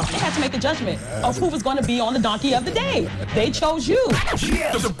 Let's go. They had to make a judgment of who was going to be on the Donkey of the Day. They chose you.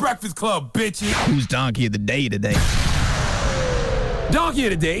 It's the Breakfast Club, bitches. Who's Donkey of the Day today? Donkey of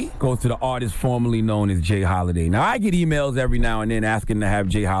the Day goes to the artist formerly known as Jay Holiday. Now, I get emails every now and then asking to have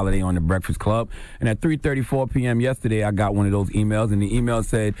Jay Holiday on the Breakfast Club. And at 3:34 p.m. yesterday, I got one of those emails, and the email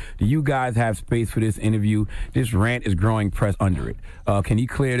said, do you guys have space for this interview? This rant is growing press under it. Can he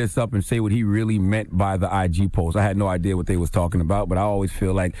clear this up and say what he really meant by the IG post? I had no idea what they was talking about, but I always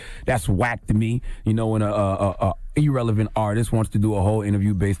feel like that's whack to me. You know, when a irrelevant artist wants to do a whole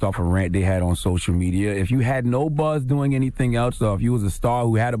interview based off a rant they had on social media. If you had no buzz doing anything else, or if you was a star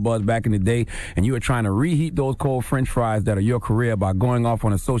who had a buzz back in the day and you were trying to reheat those cold french fries that are your career by going off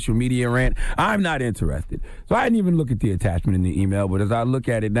on a social media rant, I'm not interested. So I didn't even look at the attachment in the email, but as I look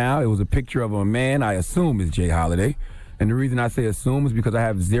at it now, it was a picture of a man I assume is Jay Holiday. And the reason I say assume is because I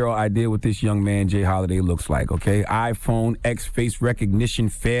have zero idea what this young man, Jay Holiday, looks like, okay? iPhone X face recognition,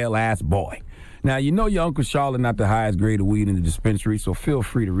 fail-ass boy. Now, you know your Uncle Charlotte not the highest grade of weed in the dispensary, so feel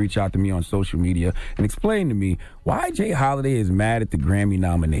free to reach out to me on social media and explain to me why Jay Holiday is mad at the Grammy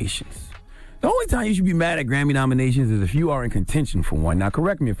nominations. The only time you should be mad at Grammy nominations is if you are in contention for one. Now,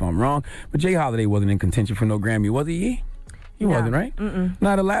 correct me if I'm wrong, but Jay Holiday wasn't in contention for no Grammy, was he? He wasn't, right?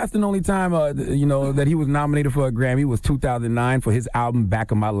 Now, the last and only time, that he was nominated for a Grammy was 2009 for his album Back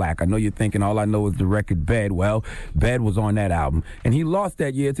of My Lack. I know you're thinking all I know is the record Bed. Well, Bed was on that album. And he lost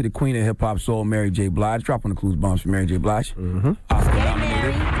that year to the queen of hip-hop soul, Mary J. Blige. Drop on the clues bombs for Mary J. Blige.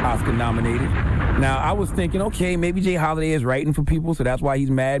 Oscar nominated. Now, I was thinking, okay, maybe Jay Holiday is writing for people, so that's why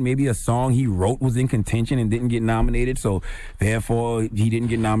he's mad. Maybe a song he wrote was in contention and didn't get nominated, so therefore he didn't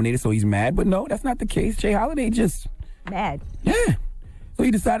get nominated, so he's mad. But no, that's not the case. Jay Holiday just... mad. Yeah. So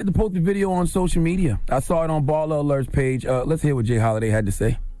he decided to post the video on social media. I saw it on Baller Alert's page. Let's hear what Jay Holiday had to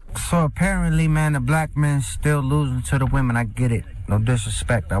say. So apparently, man, the black men still losing to the women. I get it. No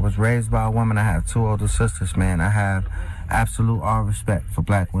disrespect. I was raised by a woman. I have 2 older sisters, man. I have absolute all respect for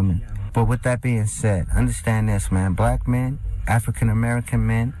black women. But with that being said, understand this, man. Black men, African-American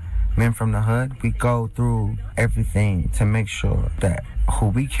men, men from the hood, we go through everything to make sure that who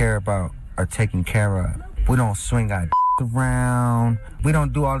we care about are taken care of. We don't swing our around. We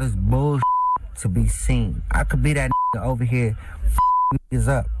don't do all this bullshit to be seen. I could be that over here niggas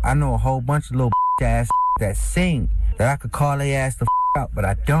up. I know a whole bunch of little ass that sing that I could call their ass the out, but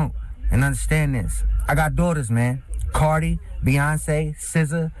I don't. And understand this. I got daughters, man. Cardi, Beyonce,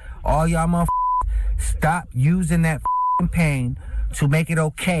 SZA, all y'all motherfuckers. Stop using that pain to make it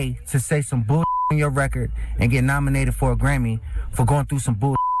okay to say some bullshit on your record and get nominated for a Grammy for going through some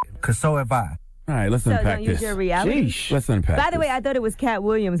bullshit. Because so have I. All right, let's unpack don't use this. Your reality? Sheesh. Let's unpack By the way, I thought it was Cat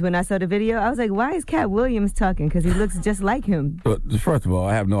Williams when I saw the video. I was like, why is Cat Williams talking? Because he looks just like him. But first of all,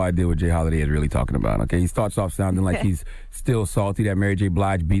 I have no idea what Jay Holiday is really talking about, okay? He starts off sounding like he's still salty that Mary J.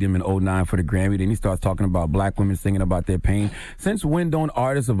 Blige beat him in 2009 for the Grammy. Then he starts talking about black women singing about their pain. Since when don't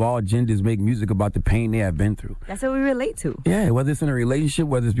artists of all genders make music about the pain they have been through? That's what we relate to. Yeah, whether it's in a relationship,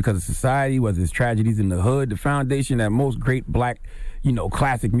 whether it's because of society, whether it's tragedies in the hood, the foundation that most great black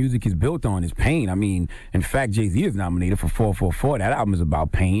classic music is built on is pain. I mean, in fact, Jay-Z is nominated for 444. That album is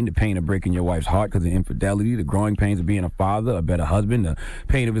about pain, the pain of breaking your wife's heart because of infidelity, the growing pains of being a father, a better husband, the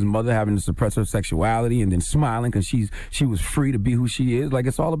pain of his mother having to suppress her sexuality and then smiling because she was free to be who she is. Like,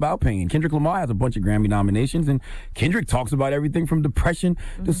 it's all about pain. Kendrick Lamar has a bunch of Grammy nominations, and Kendrick talks about everything from depression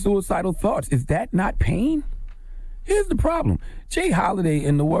to suicidal thoughts. Is that not pain? Here's the problem. Jay Holiday,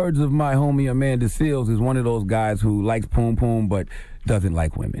 in the words of my homie Amanda Seales, is one of those guys who likes poom poom but doesn't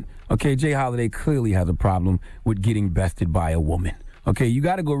like women. Okay, Jay Holiday clearly has a problem with getting bested by a woman. Okay, you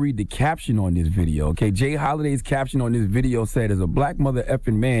got to go read the caption on this video. Okay, Jay Holiday's caption on this video said, as a black mother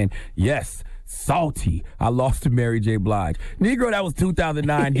effing man, yes, salty, I lost to Mary J. Blige. Negro, that was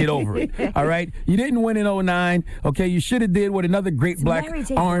 2009. Get over it. All right? You didn't win in 2009. Okay? You should have did what another great black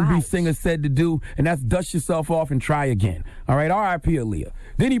R&B singer said to do, and that's dust yourself off and try again. All right? R.I.P. Aaliyah.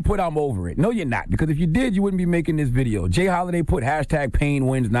 Then he put, I'm over it. No, you're not, because if you did, you wouldn't be making this video. Jay Holiday put hashtag pain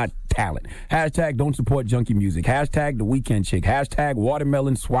wins, not talent. Hashtag don't support junkie music. Hashtag the weekend chick. Hashtag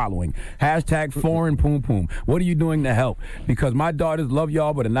watermelon swallowing. Hashtag foreign poom poom. What are you doing to help? Because my daughters love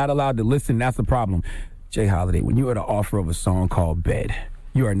y'all but are not allowed to listen. That's the problem. Jay Holiday, when you are the author of a song called Bed,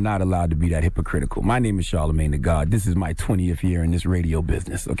 you are not allowed to be that hypocritical. My name is Charlamagne the God. This is my 20th year in this radio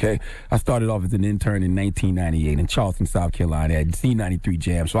business, okay? I started off as an intern in 1998 in Charleston, South Carolina at C93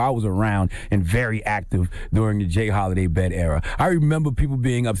 Jam, so I was around and very active during the Jay Holiday Bed era. I remember people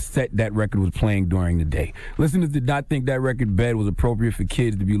being upset that record was playing during the day. Listeners did not think that record Bed was appropriate for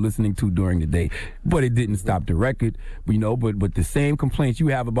kids to be listening to during the day, but it didn't stop the record, but the same complaints you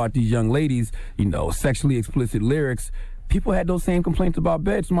have about these young ladies, sexually explicit lyrics, people had those same complaints about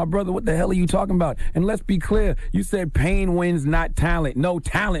beds. So my brother, what the hell are you talking about? And let's be clear, you said pain wins, not talent. No,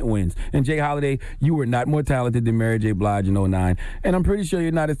 talent wins. And Jay Holiday, you were not more talented than Mary J. Blige in 09. And I'm pretty sure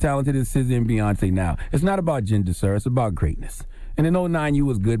you're not as talented as SZA and Beyonce now. It's not about gender, sir. It's about greatness. And in 09, you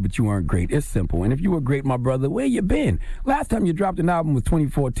was good, but you weren't great. It's simple. And if you were great, my brother, where you been? Last time you dropped an album was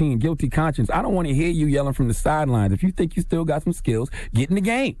 2014, Guilty Conscience. I don't want to hear you yelling from the sidelines. If you think you still got some skills, get in the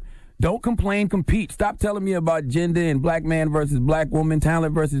game. Don't complain, compete. Stop telling me about gender and black man versus black woman,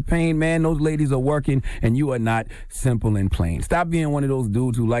 talent versus pain. Man, those ladies are working, and you are not simple and plain. Stop being one of those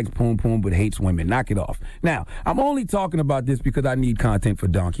dudes who likes poom poom but hates women. Knock it off. Now, I'm only talking about this because I need content for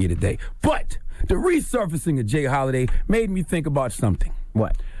Donkey of the Day. But the resurfacing of Jay Holiday made me think about something.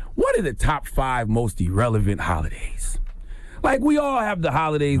 What? What are the top 5 most irrelevant holidays? Like, we all have the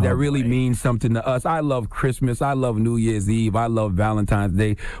holidays that really mean something to us. I love Christmas. I love New Year's Eve. I love Valentine's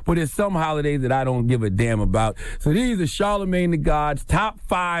Day. But there's some holidays that I don't give a damn about. So these are Charlemagne the God's top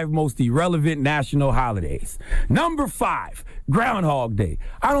 5 most irrelevant national holidays. Number 5, Groundhog Day.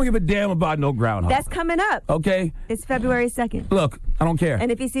 I don't give a damn about no groundhog. That's coming up. Okay? It's February 2nd. Look, I don't care.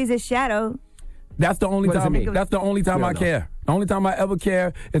 And if he sees his shadow... That's the only time. That's the only time I care. The only time I ever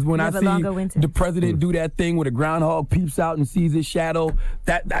care is when I see the president do that thing where the groundhog peeps out and sees his shadow.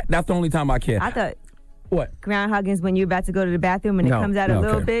 That's the only time I care. I thought. What? Groundhogging is when you're about to go to the bathroom and it comes out a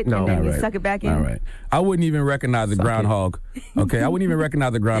little bit and then you suck it back in. All right. I wouldn't even recognize a groundhog. Okay, I wouldn't even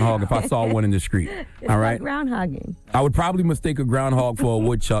recognize a groundhog if I saw one in the street. All right. Like groundhogging. I would probably mistake a groundhog for a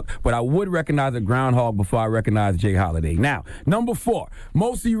woodchuck, but I would recognize a groundhog before I recognize Jay Holiday. Now, number 4,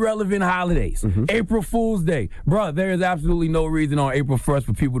 most irrelevant holidays. April Fool's Day. Bruh, there is absolutely no reason on April 1st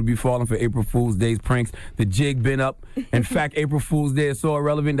for people to be falling for April Fool's Day's pranks. The jig been up. In fact, April Fool's Day is so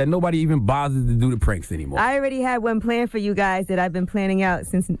irrelevant that nobody even bothers to do the pranks anymore. I already had one planned for you guys that I've been planning out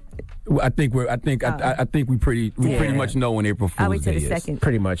since. I think we pretty much know when April Fool's Day is. I'll wait till the second.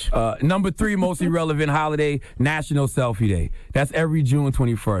 Pretty much. Number 3 most irrelevant holiday, National Selfie Day. That's every June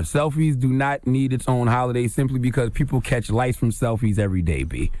 21st. Selfies do not need its own holiday simply because people catch lice from selfies every day,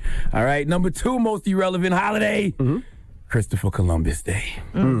 B. All right. Number 2 most irrelevant holiday, Christopher Columbus Day.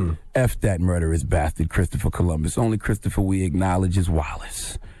 F that murderous bastard, Christopher Columbus. Only Christopher we acknowledge is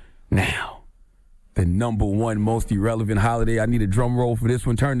Wallace. Now, the number 1 most irrelevant holiday. I need a drum roll for this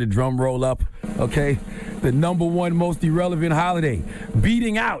one. Turn the drum roll up, okay? The number 1 most irrelevant holiday.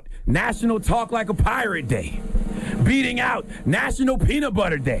 Beating out National Talk Like a Pirate Day. Beating out National Peanut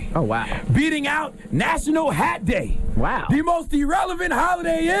Butter Day. Oh, wow. Beating out National Hat Day. Wow. The most irrelevant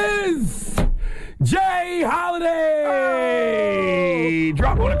holiday is Jay Holiday. Oh.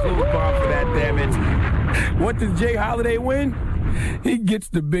 Drop on a clue bomb for that, damn it. What does Jay Holiday win? He gets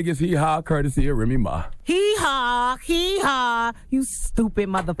the biggest hee-haw courtesy of Remy Ma. Hee-haw, hee-haw. You stupid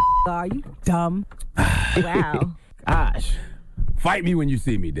motherfucker. Are you dumb? Wow. Gosh. Fight me when you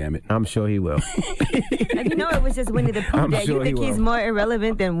see me, damn it. I'm sure he will. If you know it was just Winnie the Pooh Day, you think he's more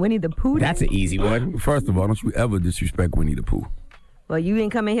irrelevant than Winnie the Pooh Day? That's an easy one. First of all, don't you ever disrespect Winnie the Pooh. Well, you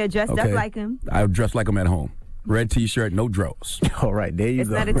didn't come in here dressed up like him. I dress like him at home. Red T-shirt, no drawers. All right, there you go. It's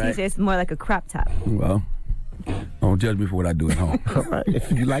not a T-shirt, it's more like a crop top. Well, don't judge me for what I do at home. All right.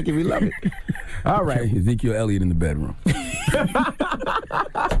 If you like it, we love it. All right. Okay, Ezekiel Elliott in the bedroom.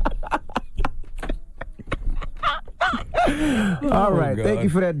 All right. Thank you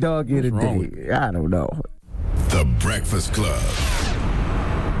for that dog here today. I don't know. The Breakfast Club.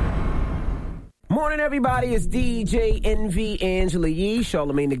 Morning, everybody. It's DJ NV Angela Yee,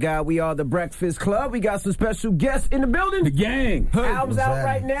 Charlemagne the God. We are the Breakfast Club. We got some special guests in the building. The gang. Album's out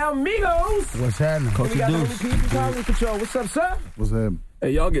right now. Migos. What's happening? We got the people calling control. What's up, sir? What's happening?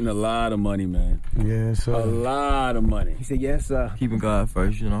 Hey, y'all getting a lot of money, man. Yes, sir. A lot of money. He said, yes, sir. Keeping God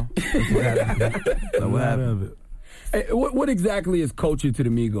first, you know. What happened? Hey, what exactly is culture to the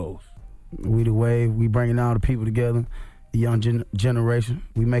Migos? We the wave. We bringing all the people together. The young generation.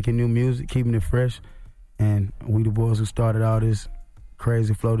 We making new music, keeping it fresh. And we the boys who started all this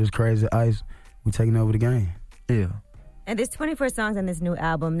crazy flow, this crazy ice. We taking over the game. Yeah. And there's 24 songs on this new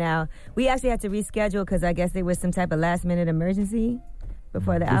album. Now, we actually had to reschedule because I guess there was some type of last-minute emergency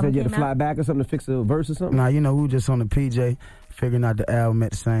before the album came out. You had to fly out. back or something to fix a verse or something? Nah, we were just on the PJ, figuring out the album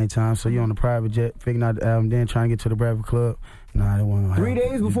at the same time. So you on the private jet, figuring out the album, then trying to get to the Breakfast Club. Nah, it wasn't 3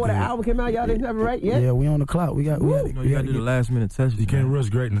 days before the album came out, y'all didn't have it right yet? Yeah, we on the clock. We got you gotta do the last minute test. You can't rush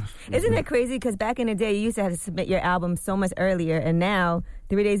greatness. Isn't it crazy? Because back in the day, you used to have to submit your album so much earlier, and now,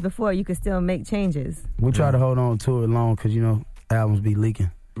 3 days before, you could still make changes. We try to hold on to it long because, albums be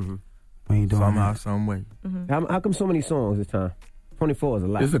leaking. Mm-hmm. We ain't doing somehow, that. some way. Mm-hmm. How come so many songs this time? 24 is a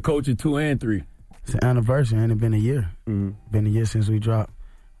lot. It's a culture 2 and 3. It's an anniversary, and it been a year. Mm-hmm. Been a year since we dropped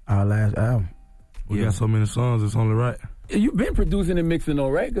our last album. We got so many songs, it's only right. You've been producing and mixing though,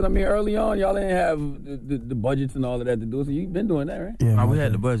 right? Because I mean, early on, y'all didn't have the budgets and all of that to do. So you've been doing that, right? Yeah, we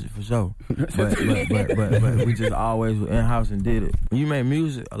had the budget for sure, but we just always were in house and did it. When you make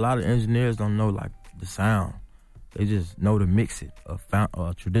music, a lot of engineers don't know like the sound. They just know to mix it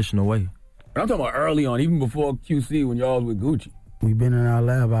a traditional way. But I'm talking about early on, even before QC, when y'all was with Gucci. We been in our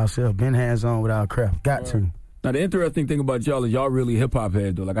lab ourselves, been hands on with our craft. Got to. Now, the interesting thing about y'all is y'all really hip-hop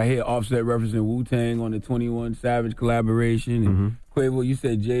heads, though. Like, I hear Offset referencing Wu-Tang on the 21 Savage collaboration. And Quavo, you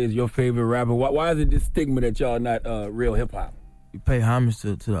said Jay is your favorite rapper. Why is it this stigma that y'all not real hip-hop? We pay homage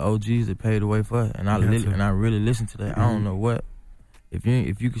to the OGs that paved the way for us, and I really listen to that. I don't know what. If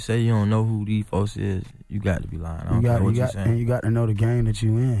you could say you don't know who these folks is, you got to be lying. I don't know what you're saying. And you got to know the game that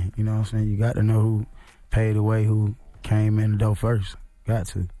you in. You know what I'm saying? You got to know who paved the way, who came in the door first. Got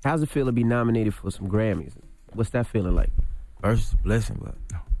to. How's it feel to be nominated for some Grammys? What's that feeling like? First, it's a blessing, but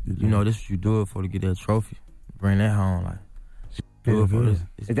you know, this is what you do it for, to get that trophy. Bring that home, like. Do it for this.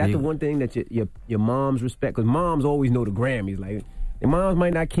 Is that the one thing that your moms respect? Because moms always know the Grammys. Like, their moms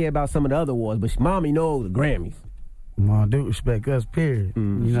might not care about some of the other awards, but mommy knows the Grammys. Mom do respect us, period. You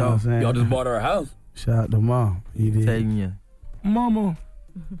know what I'm saying? Y'all just bought her a house. Shout out to Mom. You did. Taking you. Mama.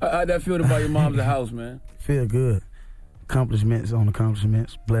 How'd that feel to buy your mom's a house, man? Feel good. Accomplishments on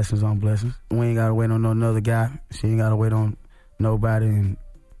accomplishments, blessings on blessings. We ain't gotta wait on no another guy. She ain't gotta wait on nobody, and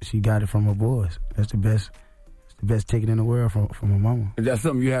she got it from her boys. That's the best. It's the best ticket in the world from her mama. Is that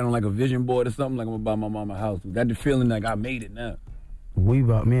something you had on like a vision board or something? Like, I'm gonna buy my mama a house. Was that the feeling like I made it now? Me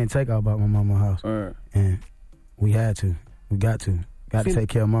and Takeoff bought my mama a house, and we had to. We got to. Got to take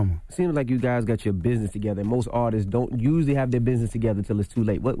care of mama. Seems like you guys got your business together. Most artists don't usually have their business together till it's too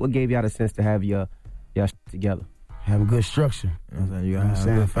late. What gave y'all the sense to have your shit together? Have a good structure. You know what I'm saying? You gotta have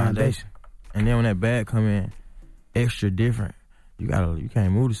a good foundation. And then when that bag come in, extra different, you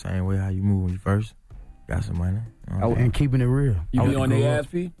can't move the same way how you move when you first got some money. You know and keeping it real. You be on their ass,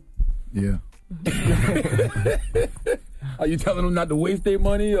 P? Yeah. Are you telling them not to waste their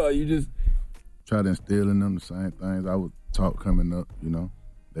money, or you just try to instill in them the same things I was taught coming up? You know,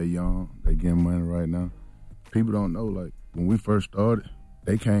 they young, they getting money right now. People don't know, like, when we first started,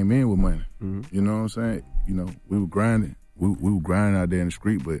 they came in with money. You know what I'm saying? You know, we were grinding. We were grinding out there in the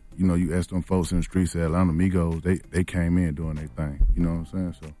street, but, you know, you ask them folks in the streets at Atlanta, Migos, they came in doing their thing. You know what I'm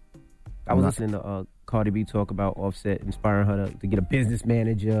saying? So I was listening to Cardi B talk about Offset inspiring her to get a business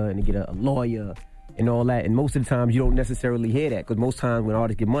manager and to get a lawyer and all that. And most of the times you don't necessarily hear that, because most times when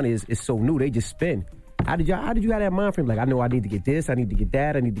artists get money, it's so new, they just spend. How did you have that mind frame? Like, I know I need to get this, I need to get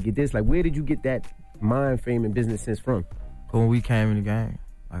that, I need to get this. Like, where did you get that mind frame and business sense from? When we came in the game,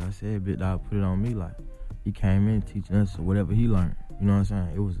 like I said, Big Dog put it on me. Like, he came in teaching us whatever he learned. You know what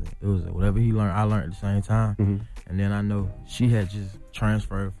I'm saying? It was whatever he learned, I learned at the same time. And then I know she had just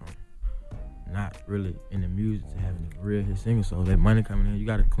transferred from not really in the music to having a real hit singer. So that money coming in, you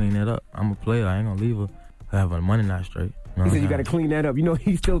got to clean that up. I'm a player. I ain't gonna leave her having the money not straight. He said you got to clean that up. You know,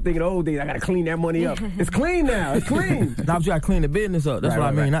 he's still thinking, old days, I got to clean that money up. It's clean now. It's clean. Now, but you got to clean the business up. That's what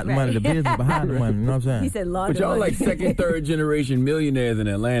I mean. Not the money, the business behind the money. You know what I'm saying? He said, but y'all like second, third generation millionaires in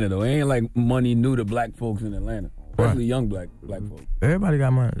Atlanta, though. It ain't like money new to black folks in Atlanta. Especially young black folks. Everybody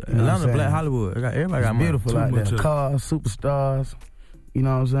got money. Atlanta, Black Hollywood. Everybody got money. Beautiful out there. Cars, superstars. You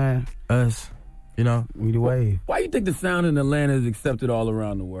know what I'm saying? Us. You know? We the wave. Why you think the sound in Atlanta is accepted all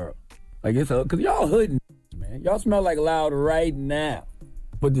around the world? Like, it's because y'all hood, man. Y'all smell like Loud right now.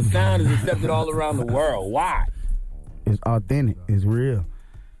 But the sound is accepted all around the world. Why? It's authentic. It's real.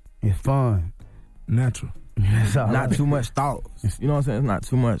 It's fun. Natural. Not too much thought. You know what I'm saying? It's not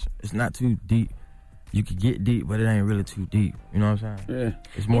too much. It's not too deep. You could get deep, but it ain't really too deep. You know what I'm saying? Yeah.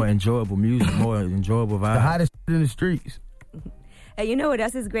 It's more enjoyable music, more enjoyable vibe. The hottest in the streets. Hey, you know what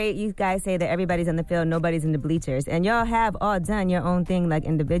else is great? You guys say that everybody's on the field, nobody's in the bleachers. And y'all have all done your own thing, like,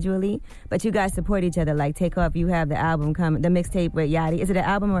 individually. But you guys support each other. Like, Takeoff, you have the album coming, the mixtape with Yachty. Is it an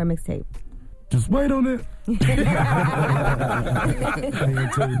album or a mixtape? Just wait on it. I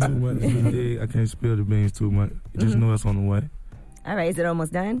can't tell you too much. I can't spill the beans too much. Just know it's on the way. All right, is it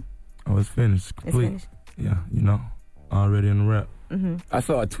almost done? Oh, it's finished. Complete. It's finished? Yeah, you know, already in the rap. I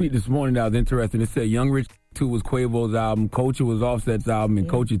saw a tweet this morning that was interesting. It said Young Rich 2 was Quavo's album, Culture was Offset's album, and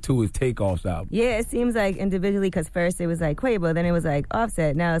Culture 2 is Takeoff's album. Yeah, it seems like individually, because first it was like Quavo, then it was like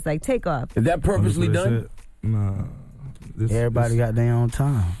Offset, now it's like Takeoff. Is that purposely done? Nah. Everybody got their own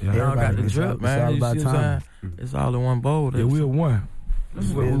time. Yeah, everybody got the drip, man. It's all about time. It's all in one bowl. Yeah, we're one.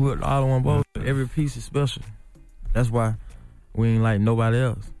 We're all in one bowl. Every piece is special. That's why we ain't like nobody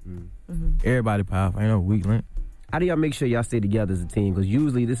else. Everybody powerful. Ain't no weak link. How do y'all make sure y'all stay together as a team? Because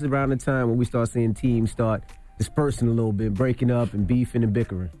usually this is around the time when we start seeing teams start dispersing a little bit, breaking up and beefing and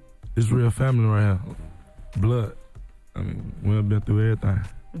bickering. It's real family right here. Blood. I mean, we've been through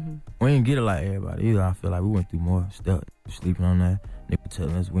everything. We didn't get it like everybody either. I feel like we went through more stuff. Sleeping on that. They were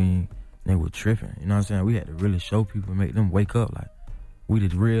telling us they were tripping. You know what I'm saying? We had to really show people, make them wake up like we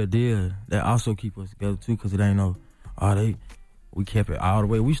the real deal. That also keep us together too, because it ain't no, we kept it all the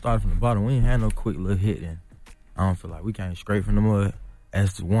way. We started from the bottom. We ain't had no quick little hit and I don't feel like we came straight from the mud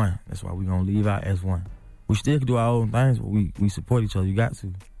as one. That's why we gonna leave out as one. We still can do our own things, but we support each other. You got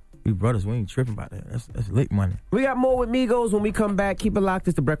to. We brothers, we ain't tripping about that. That's lick money. We got more with Migos when we come back. Keep it locked.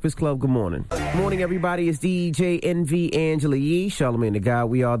 It's the Breakfast Club. Good morning. Good morning, everybody. It's DJ NV Angela Yee, Charlamagne the Guy.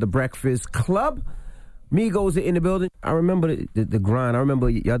 We are the Breakfast Club. Migos are in the building. I remember the grind. I remember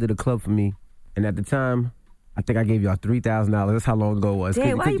y'all did a club for me, and at the time, I think I gave y'all $3,000. That's how long ago it was.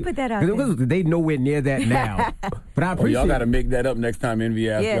 Damn, why you put that out there? They nowhere near that now. But I appreciate y'all got to make that up next time NV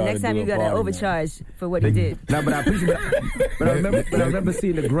asks y'all next time you got to overcharge for what you did. No, but I appreciate it. But I remember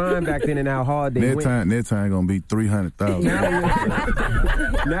seeing the grind back then and how hard they went. Next time going to be $300,000.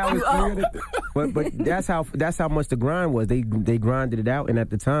 Now it's 300. But that's how much the grind was. They grinded it out, and at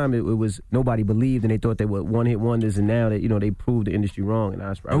the time it was nobody believed, and they thought they were one-hit wonders, and now that they proved the industry wrong.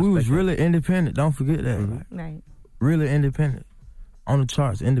 And we was really independent. Don't forget that. Right. Really independent. On the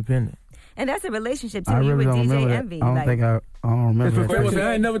charts, independent. And that's a relationship too. I you really with don't DJ remember Envy. that. I don't remember that.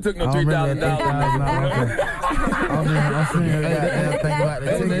 I ain't never took no $3,000. I'm seeing that thing about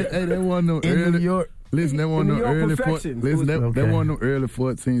the ticket. Hey, that wasn't no in early. New York. Listen, that wasn't no early. That wasn't no early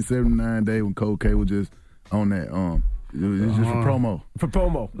 1479 day when Cold K was just on that. It was just for promo. For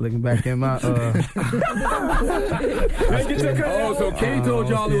promo. Looking back in my. So K told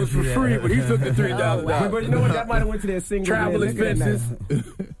y'all it was for free, but he took the $3,000. But you know what? That might have went to their single travel expenses.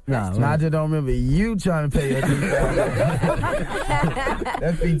 I just don't remember you trying to pay your $3,000.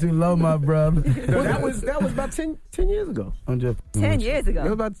 That'd be too low, my brother. Well, that was about 10 years ago. I'm just 10 years ago. It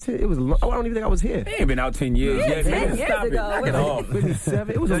was about 10. It was. I don't even think I was here. They ain't been out 10 years yet. 10 years ago. Knock it off. Maybe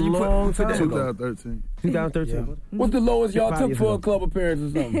 7. It was a long time ago. 2013. 2013. What's the lowest y'all took for a club appearance or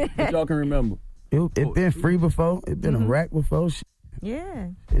something that y'all can remember? It been free before. It been a rack before. Yeah.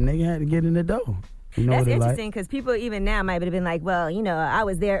 And they had to get in the door. You know that's interesting because people even now might have been like, well, I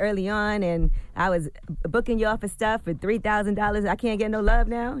was there early on and I was booking you off for stuff for $3,000. I can't get no love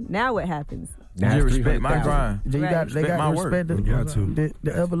now. Now what happens? Now you respect my grind. They got to respect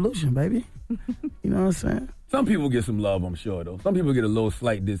the evolution, baby. You know what I'm saying? Some people get some love, I'm sure, though. Some people get a little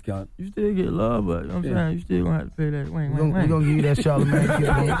slight discount. You still get love, but you know what I'm saying? You still going to have to pay that. We're going to give you that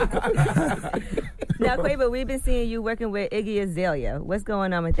Charlamagne. Now, Quavo, we've been seeing you working with Iggy Azalea. What's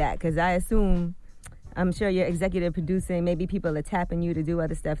going on with that? Because I'm sure you're executive producing. Maybe people are tapping you to do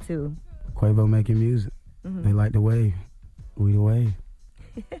other stuff, too. Quavo making music. They like the wave. We the wave.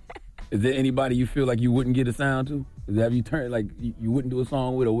 Is there anybody you feel like you wouldn't get a sound to? Have you turned, like, you wouldn't do a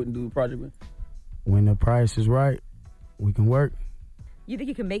song with or wouldn't do a project with? When the price is right, we can work. You think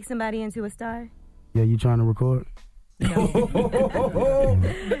you can make somebody into a star? Yeah, you trying to record?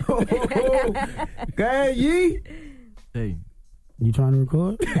 Hey, Yee. Hey. You trying to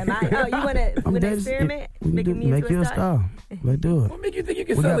record? You want to experiment? Make you a star. Let's do it. What make you think you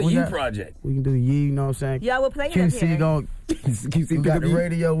can sell a Yee project? We can do Yee, you know what I'm saying? Y'all will play it QC gon' QC got the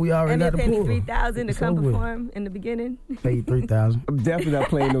radio, we already got the pool. And they pay me $3,000 to come perform in the beginning? Pay you $3,000. I'm definitely not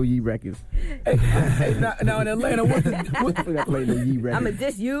playing no Yee records. Now in Atlanta, what's not playing no Yee records? I'm going to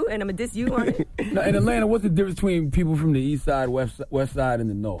diss you, and I'm going to diss you on it. Now in Atlanta, what's the difference between people from the east side, west side, and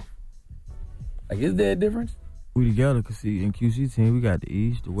the north? Like, is there a difference? We together, cause see, in QC team, we got the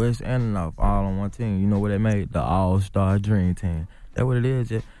East, the West, and the North all on one team. You know what they made? The All-Star Dream Team. That's what it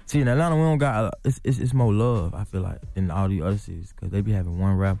is. See, in Atlanta, we don't got, it's more love, I feel like, than all the other cities, cause they be having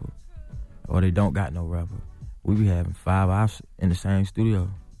one rapper, or they don't got no rapper. We be having 5 hours in the same studio.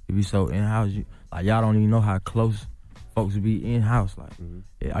 It be so in-house, like, y'all don't even know how close folks be in-house. Like,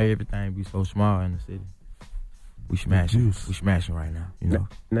 everything be so small in the city. We smashing right now, you know.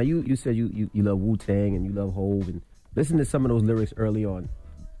 Now you said you love Wu-Tang and you love Hov, and listen to some of those lyrics early on.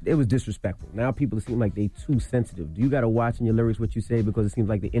 It was disrespectful. Now people seem like they too sensitive. Do you got to watch in your lyrics what you say because it seems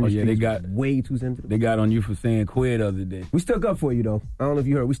like the industry is way too sensitive? They got on you for saying queer the other day. We stuck up for you though. I don't know if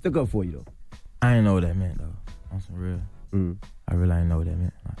you heard. We stuck up for you though. I ain't know what that meant though. On some real. I really ain't know what that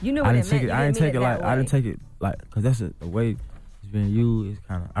meant. Like, you know what it meant. I didn't take it like because that's the way it's been used. It's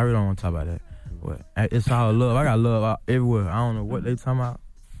kind of. I really don't want to talk about that. But it's all love. I got love everywhere. I don't know what they talking about.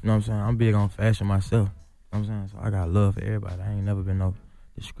 You know what I'm saying? I'm big on fashion myself. You know what I'm saying? So I got love for everybody. I ain't never been no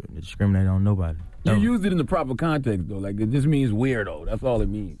discriminate on nobody. You used it in the proper context though. Like it just means weirdo. That's all it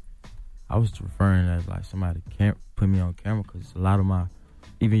means. I was referring as like somebody can't put me on camera because a lot of my,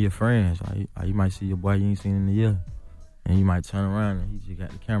 even your friends, like you might see your boy you ain't seen in a year. and you might turn around and he just got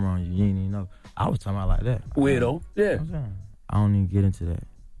the camera on you. You ain't even know. I was talking about like that. Weirdo. Yeah. I don't even get into that.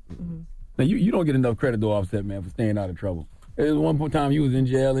 Now, you don't get enough credit, though, Offset, man, for staying out of trouble. There was one point time you was in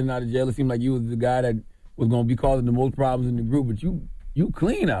jail and out of jail. It seemed like you was the guy that was going to be causing the most problems in the group, but you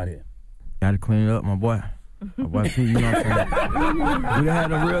clean out here. Got to clean it up, my boy. My boy P, you know what I'm saying? We had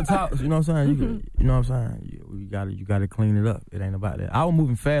the real talks, you know what I'm saying? You know what I'm saying? You gotta clean it up. It ain't about that. I was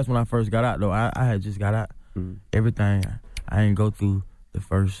moving fast when I first got out, though. I had just got out. Everything, I didn't go through the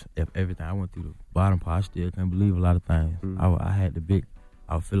first, everything. I went through the bottom part. I still couldn't believe a lot of things. I had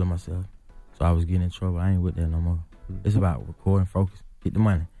I was feeling myself. So I was getting in trouble. I ain't with that no more. It's about recording, focus, get the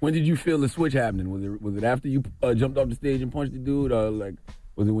money. When did you feel the switch happening? Was it after you jumped off the stage and punched the dude, or like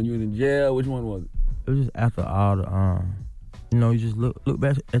was it when you was in jail? Which one was it? It was just after all the, you just look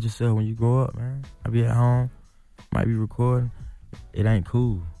back at yourself when you grow up, man. I be at home, might be recording. It ain't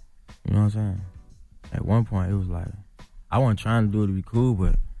cool. You know what I'm saying? At one point, it was like, I wasn't trying to do it to be cool,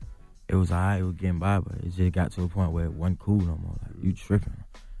 but it was all right, it was getting by, but it just got to a point where it wasn't cool no more. Like, you tripping.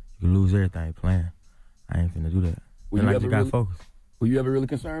 You can lose everything playing. I ain't finna do that. Then I just got focused. Were you ever really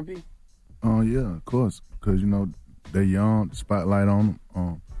concerned, P? Oh, yeah, of course. Because, they're young, the spotlight on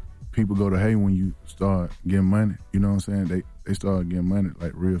them. People go to hate when you start getting money. You know what I'm saying? They start getting money,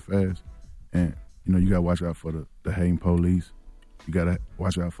 like, real fast. And, you got to watch out for the hating police. You got to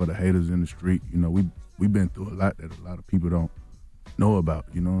watch out for the haters in the street. We've been through a lot that a lot of people don't know about.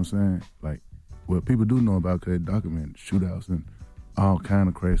 You know what I'm saying? Like, well, people do know about because they document shootouts and all kind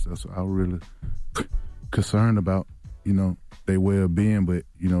of crazy stuff. So I was really concerned about, their well-being. But,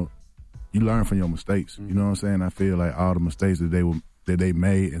 you learn from your mistakes. You know what I'm saying? I feel like all the mistakes that they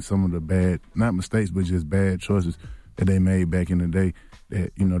made and some of the bad, not mistakes, but just bad choices that they made back in the day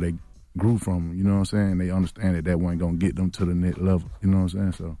that, they grew from, you know what I'm saying? They understand that wasn't going to get them to the next level, you know what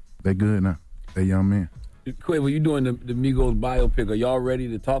I'm saying? So they good now. They young men. Quavo, you doing the Migos biopic. Are y'all ready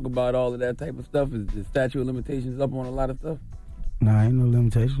to talk about all of that type of stuff? Is the statute of limitations up on a lot of stuff? Nah, ain't no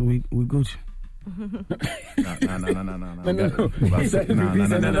limitations. We Gucci. No. You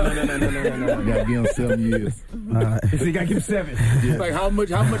gotta give him 7 years. So you gotta give him 7. Yeah. Like how much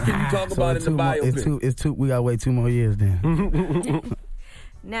can you talk about in the biopic? It's two. We gotta wait 2 more years then.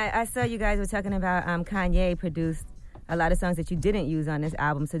 Now I saw you guys were talking about Kanye produced a lot of songs that you didn't use on this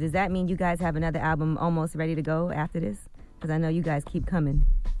album. So does that mean you guys have another album almost ready to go after this? Because I know you guys keep coming.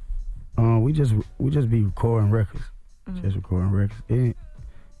 We just be recording records. Just recording records.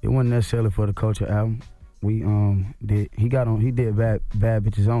 It wasn't necessarily for the Culture album. We he did bad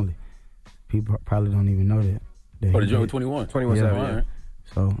bitches only. People probably don't even know that. Oh, the joint with 21. 21 yeah, right.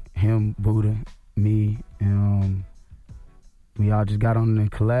 So him, Buddha, me, and we all just got on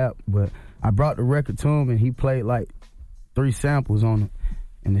and collab. But I brought the record to him and he played like 3 samples on it,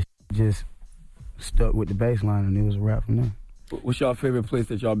 and the just stuck with the bass line and it was a wrap from there. What's y'all favorite place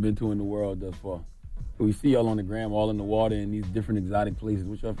that y'all been to in the world thus far? We see y'all on the gram, all in the water in these different exotic places.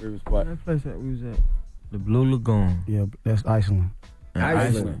 What's your favorite spot? That place that we was at, the Blue Lagoon. Yeah, that's Iceland.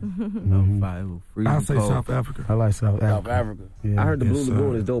 Mm-hmm. I'll say South Africa. I like South Africa. Yeah. I heard the Blue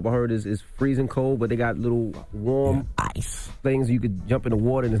Lagoon is dope. I heard it's freezing cold, but they got little warm ice things. You could jump in the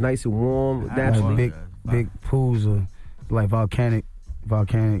water and it's nice and warm naturally. Big pools of like volcanic,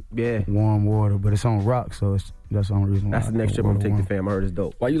 warm water, but it's on rock, so that's the only reason why. That's the next trip I'm gonna take the fam. I heard it's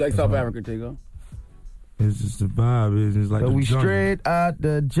dope. Why you like South Africa, Tego? It's just the vibe. It's like so the we jungle. Straight out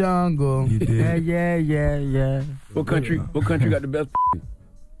the jungle. You did. Yeah. What country got the best?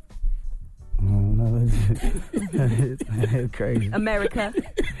 No, it's crazy. America.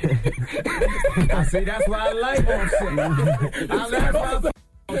 I see. That's why I like Offset.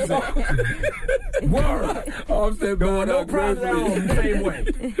 Word. Offset going no problem. Same way.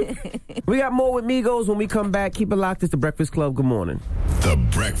 We got more with Migos when we come back. Keep it locked. It's The Breakfast Club. Good morning. The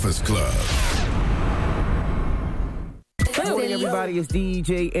Breakfast Club. Good morning, everybody. It's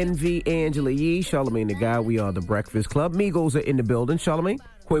DJ NV, Angela Yee, Charlamagne the Guy. We are The Breakfast Club. Migos are in the building. Charlamagne?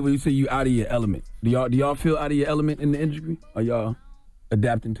 Quavo, you say you out of your element. Do y'all feel out of your element in the industry? Or y'all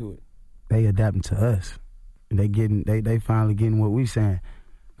adapting to it? They adapting to us. They finally getting what we saying.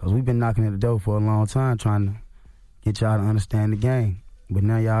 Because we've been knocking at the door for a long time trying to get y'all to understand the game. But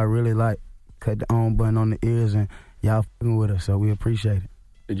now y'all really like cut the on button on the ears and y'all f***ing with us, so we appreciate it.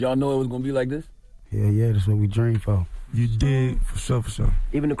 Did y'all know it was going to be like this? Yeah, that's what we dream for. You did, for sure.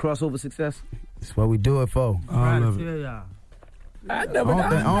 Even the crossover success? That's what we do it for. I love it. Y'all. I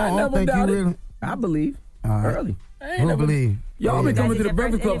never doubted. Really... I believe. Early. Who believe? Y'all been coming to the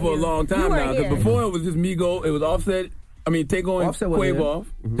Breakfast Club for a long time now. Because before it was just Migos, it was Offset. Take on Quavo off.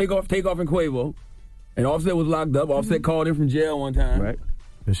 Mm-hmm. Take off and Quavo. And Offset was locked up. Offset called in from jail one time. Right.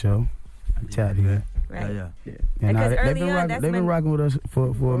 For sure. I chatted here. Right. Yeah. And Because they've early been on, rocking, that's they've been when- rocking with us for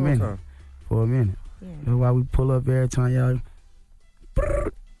a minute. time. For a minute. That's why we pull up every time y'all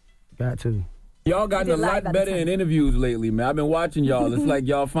got to. Y'all gotten a lot better in interviews lately, man. I've been watching y'all. It's like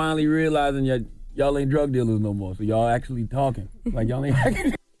y'all finally realizing y'all ain't drug dealers no more. So y'all actually talking. Like y'all ain't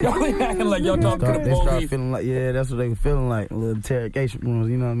acting like y'all talking to the They start police. feeling like, that's what they were feeling like. Little interrogation rooms,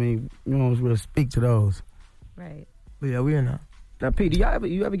 you know what I mean? You don't really speak to those. Right. But yeah, we in there. Now, Pete, do you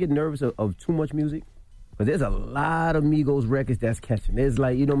ever get nervous of too much music? Because there's a lot of Migos records that's catching. There's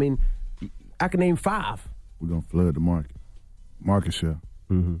like, you know what I mean? I can name 5. We're gonna flood the market share.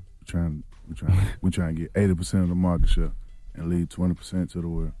 Mm-hmm. We're trying to get 80% of the market share and leave 20% to the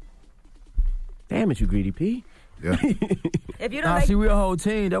world. Damn it, you greedy P. Yeah. If you don't like, see, we're a whole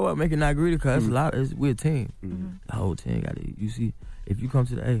team. That's what make it not greedy, because a lot. We're a team. The whole team got it. You see, if you come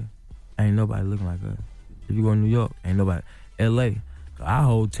to the A, ain't nobody looking like us. If you go to New York, ain't nobody. L.A., our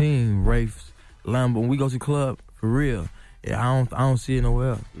whole team, Wraiths, Lambo. When we go to the club, for real, I don't see it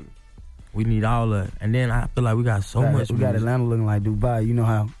nowhere else. We need all of it. And then I feel like we got so much. We got Atlanta looking like Dubai. You know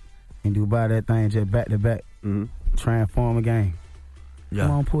how in Dubai that thing just back to back transform a game. Yeah.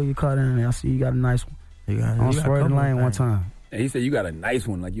 Come on, pull your car down there. I see you got a nice one. You swerve the lane one time. And he said you got a nice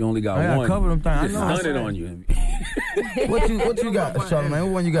one, like you only got I one. gotta cover them things. Just I know. stunned it on you. What you got, Charlamagne?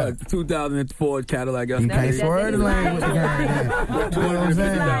 What one you got? 2004 Cadillac. You can't swerve the lane with the game.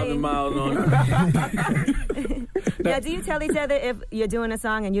 250,000 miles on it. now, do you tell each other if you're doing a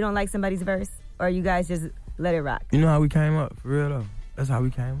song and you don't like somebody's verse, or you guys just let it rock? You know how we came up, for real though. That's how we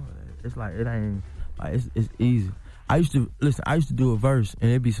came up. It's like it ain't like it's easy. I used to do a verse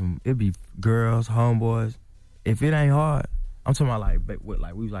and it'd be girls, homeboys. If it ain't hard, I'm talking about like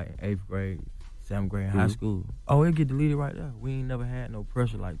we was like in 8th grade, 7th grade, high school. Oh, it get deleted right there. We ain't never had no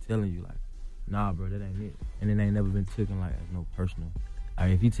pressure like telling you like, nah, bro, that ain't it. And it ain't never been taken like as no personal.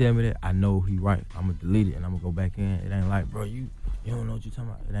 Like if he tell me that, I know he right. I'm gonna delete it and I'm gonna go back in. It ain't like, bro, you don't know what you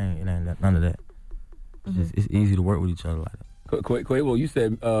talking about. It ain't none of that. It's easy to work with each other like that. Quavo, you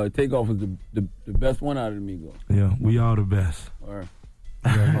said Takeoff was the best one out of the Migos. Yeah, we all the best. All right.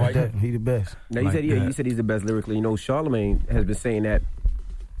 He the best. Now you said he's the best lyrically. You know, Charlamagne has been saying that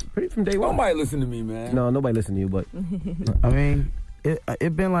pretty from day one. Nobody listen to me, man. No, nobody listen to you, but I mean,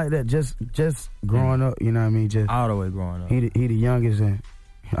 it been like that just growing up. You know what I mean? Just all the way growing up. He the youngest, and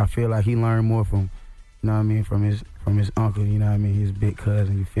I feel like he learned more from, you know what I mean, from his uncle. You know what I mean? His big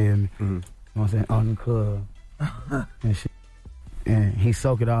cousin. You feel me? You know what I'm saying? Uncle Cub and shit. And he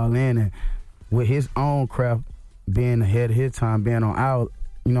soaked it all in, and with his own craft being ahead of his time, being on our,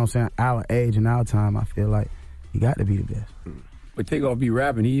 you know what I'm saying, our age and our time, I feel like he got to be the best. But Takeoff be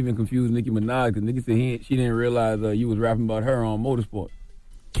rapping. He even confused Nicki Minaj because Nicki said she didn't realize you was rapping about her on Motorsport.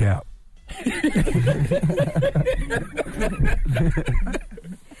 Cap.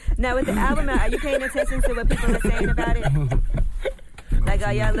 Now with the album out, are you paying attention to what people are saying about it? Like,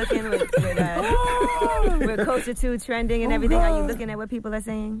 are y'all looking with Culture 2 trending and everything? Are you looking at what people are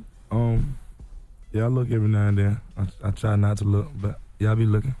saying? Yeah, I look every now and then. I try not to look, but yeah, I be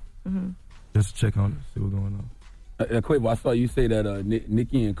looking. Just to check on it, see what's going on. Quavo, I saw you say that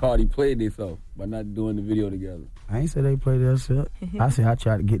Nicki and Cardi played themselves by not doing the video together. I ain't say they played that shit. I said I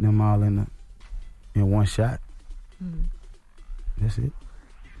tried to get them all in one shot. That's it.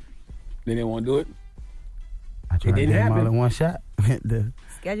 They didn't want to do it? I tried to get them all in one shot. The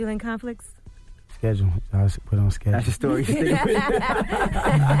Scheduling conflicts? schedule. I was put on schedule. That's the story. Just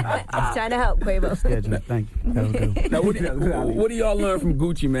trying to help, Quavo. Schedule. Thank you. That was good. Now, what do y'all learn from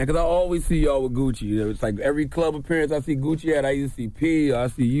Gucci, man? Because I always see y'all with Gucci. It's like every club appearance I see Gucci at, I either see P, or I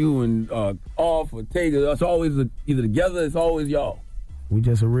see you and Off or Taker. It's always either together. It's always y'all. We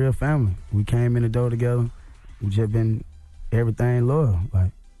just a real family. We came in the door together. We just been everything loyal.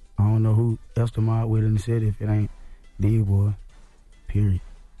 Like, I don't know who else to mob with in the city if it ain't D-Boy. Period.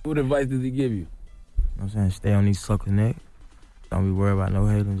 What advice does he give you? You know what I'm saying? Stay on these suckers' neck. Don't be worried about no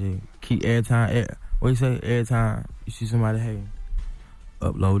hating. Just keep every time, what you say? Every time you see somebody hating,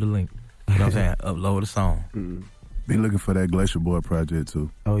 upload the link. You know what I'm saying? Upload the song. Be looking for that Glacier Boy project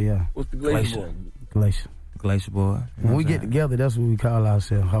too. Oh yeah. What's the Glacier Boy? Glacier Boy. When we get together, that's what we call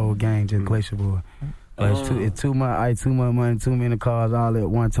ourselves. Whole gang, just Glacier Boy. It's too much ice, too much money, too many cars all at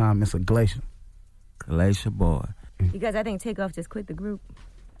one time. It's a glacier. Glacier Boy. You guys, I think Takeoff just quit the group.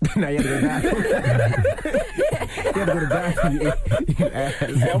 Now you have to go to God.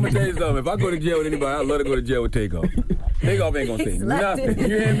 Hey, I'm gonna tell you something. If I go to jail with anybody, I'd love to go to jail with Takeoff. Takeoff ain't gonna say nothing. You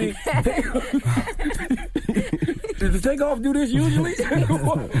hear me? Does the Takeoff do this usually?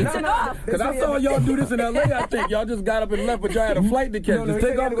 No. Because I saw y'all do this in L.A., I think. Y'all just got up and left, but y'all had a flight to catch. No, they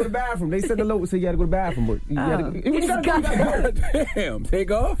said you had to go to the bathroom. They said the note said you had to go to the bathroom. But you had to go. Damn,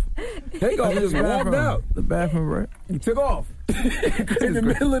 Takeoff just walked out. The bathroom, right? He took off. In the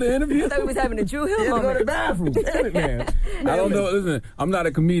middle of the interview? I thought we was having a Drew Hill moment. Go to the bathroom. Damn it, man. I don't know. Listen, I'm not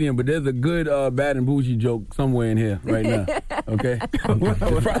a comedian, but there's a good bad and bougie joke somewhere in here right now. Okay?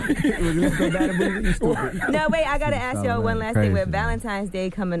 No, wait, I got to ask y'all one last thing. With Valentine's Day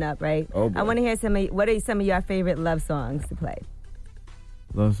coming up, right? Oh, I want to hear what are some of your favorite love songs to play?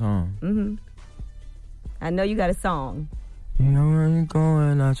 Love song. Mm-hmm. I know you got a song. You know where you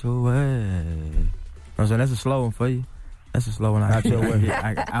going out your way. I'm saying that's a slow one for you. That's a slow one out your way.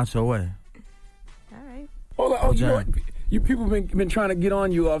 Yeah, out your way. All right. Hold on. Oh, you know what? You people been trying to get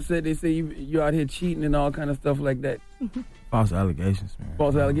on you, Offset. They say you out here cheating and all kind of stuff like that. False allegations, man.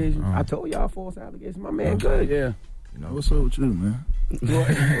 False allegations? I told y'all false allegations. My man, good. Yeah. You know, what's up with you, man?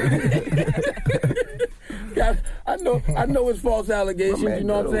 I know it's false allegations. You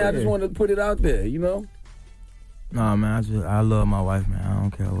know what I'm saying? I just wanted to put it out there, you know? Nah, man, I love my wife, man. I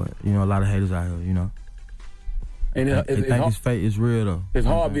don't care what. You know, a lot of haters out here, you know. And they think it's fake. It's real, though. It's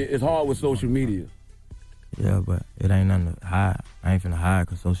hard with social media. Yeah, but it ain't nothing to hide. I ain't finna hide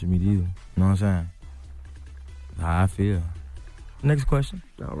because social media either. You know what I'm saying? That's how I feel. Next question.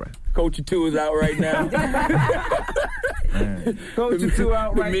 All right. Culture 2 is out right now. Culture 2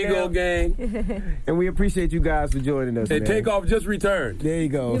 out right now. The Migos gang. And we appreciate you guys for joining us. And Takeoff just returned. There you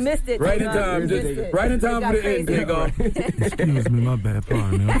go. You missed it. Right in time. Right in time for the end, Takeoff. Excuse me, my bad.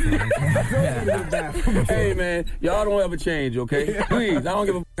 Pardon me. Hey, man, y'all don't ever change, okay? Please, I don't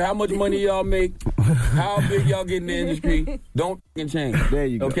give a how much money y'all make, how big y'all get in the industry. Don't change. There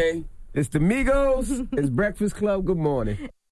you go. Okay? It's the Migos. It's Breakfast Club. Good morning.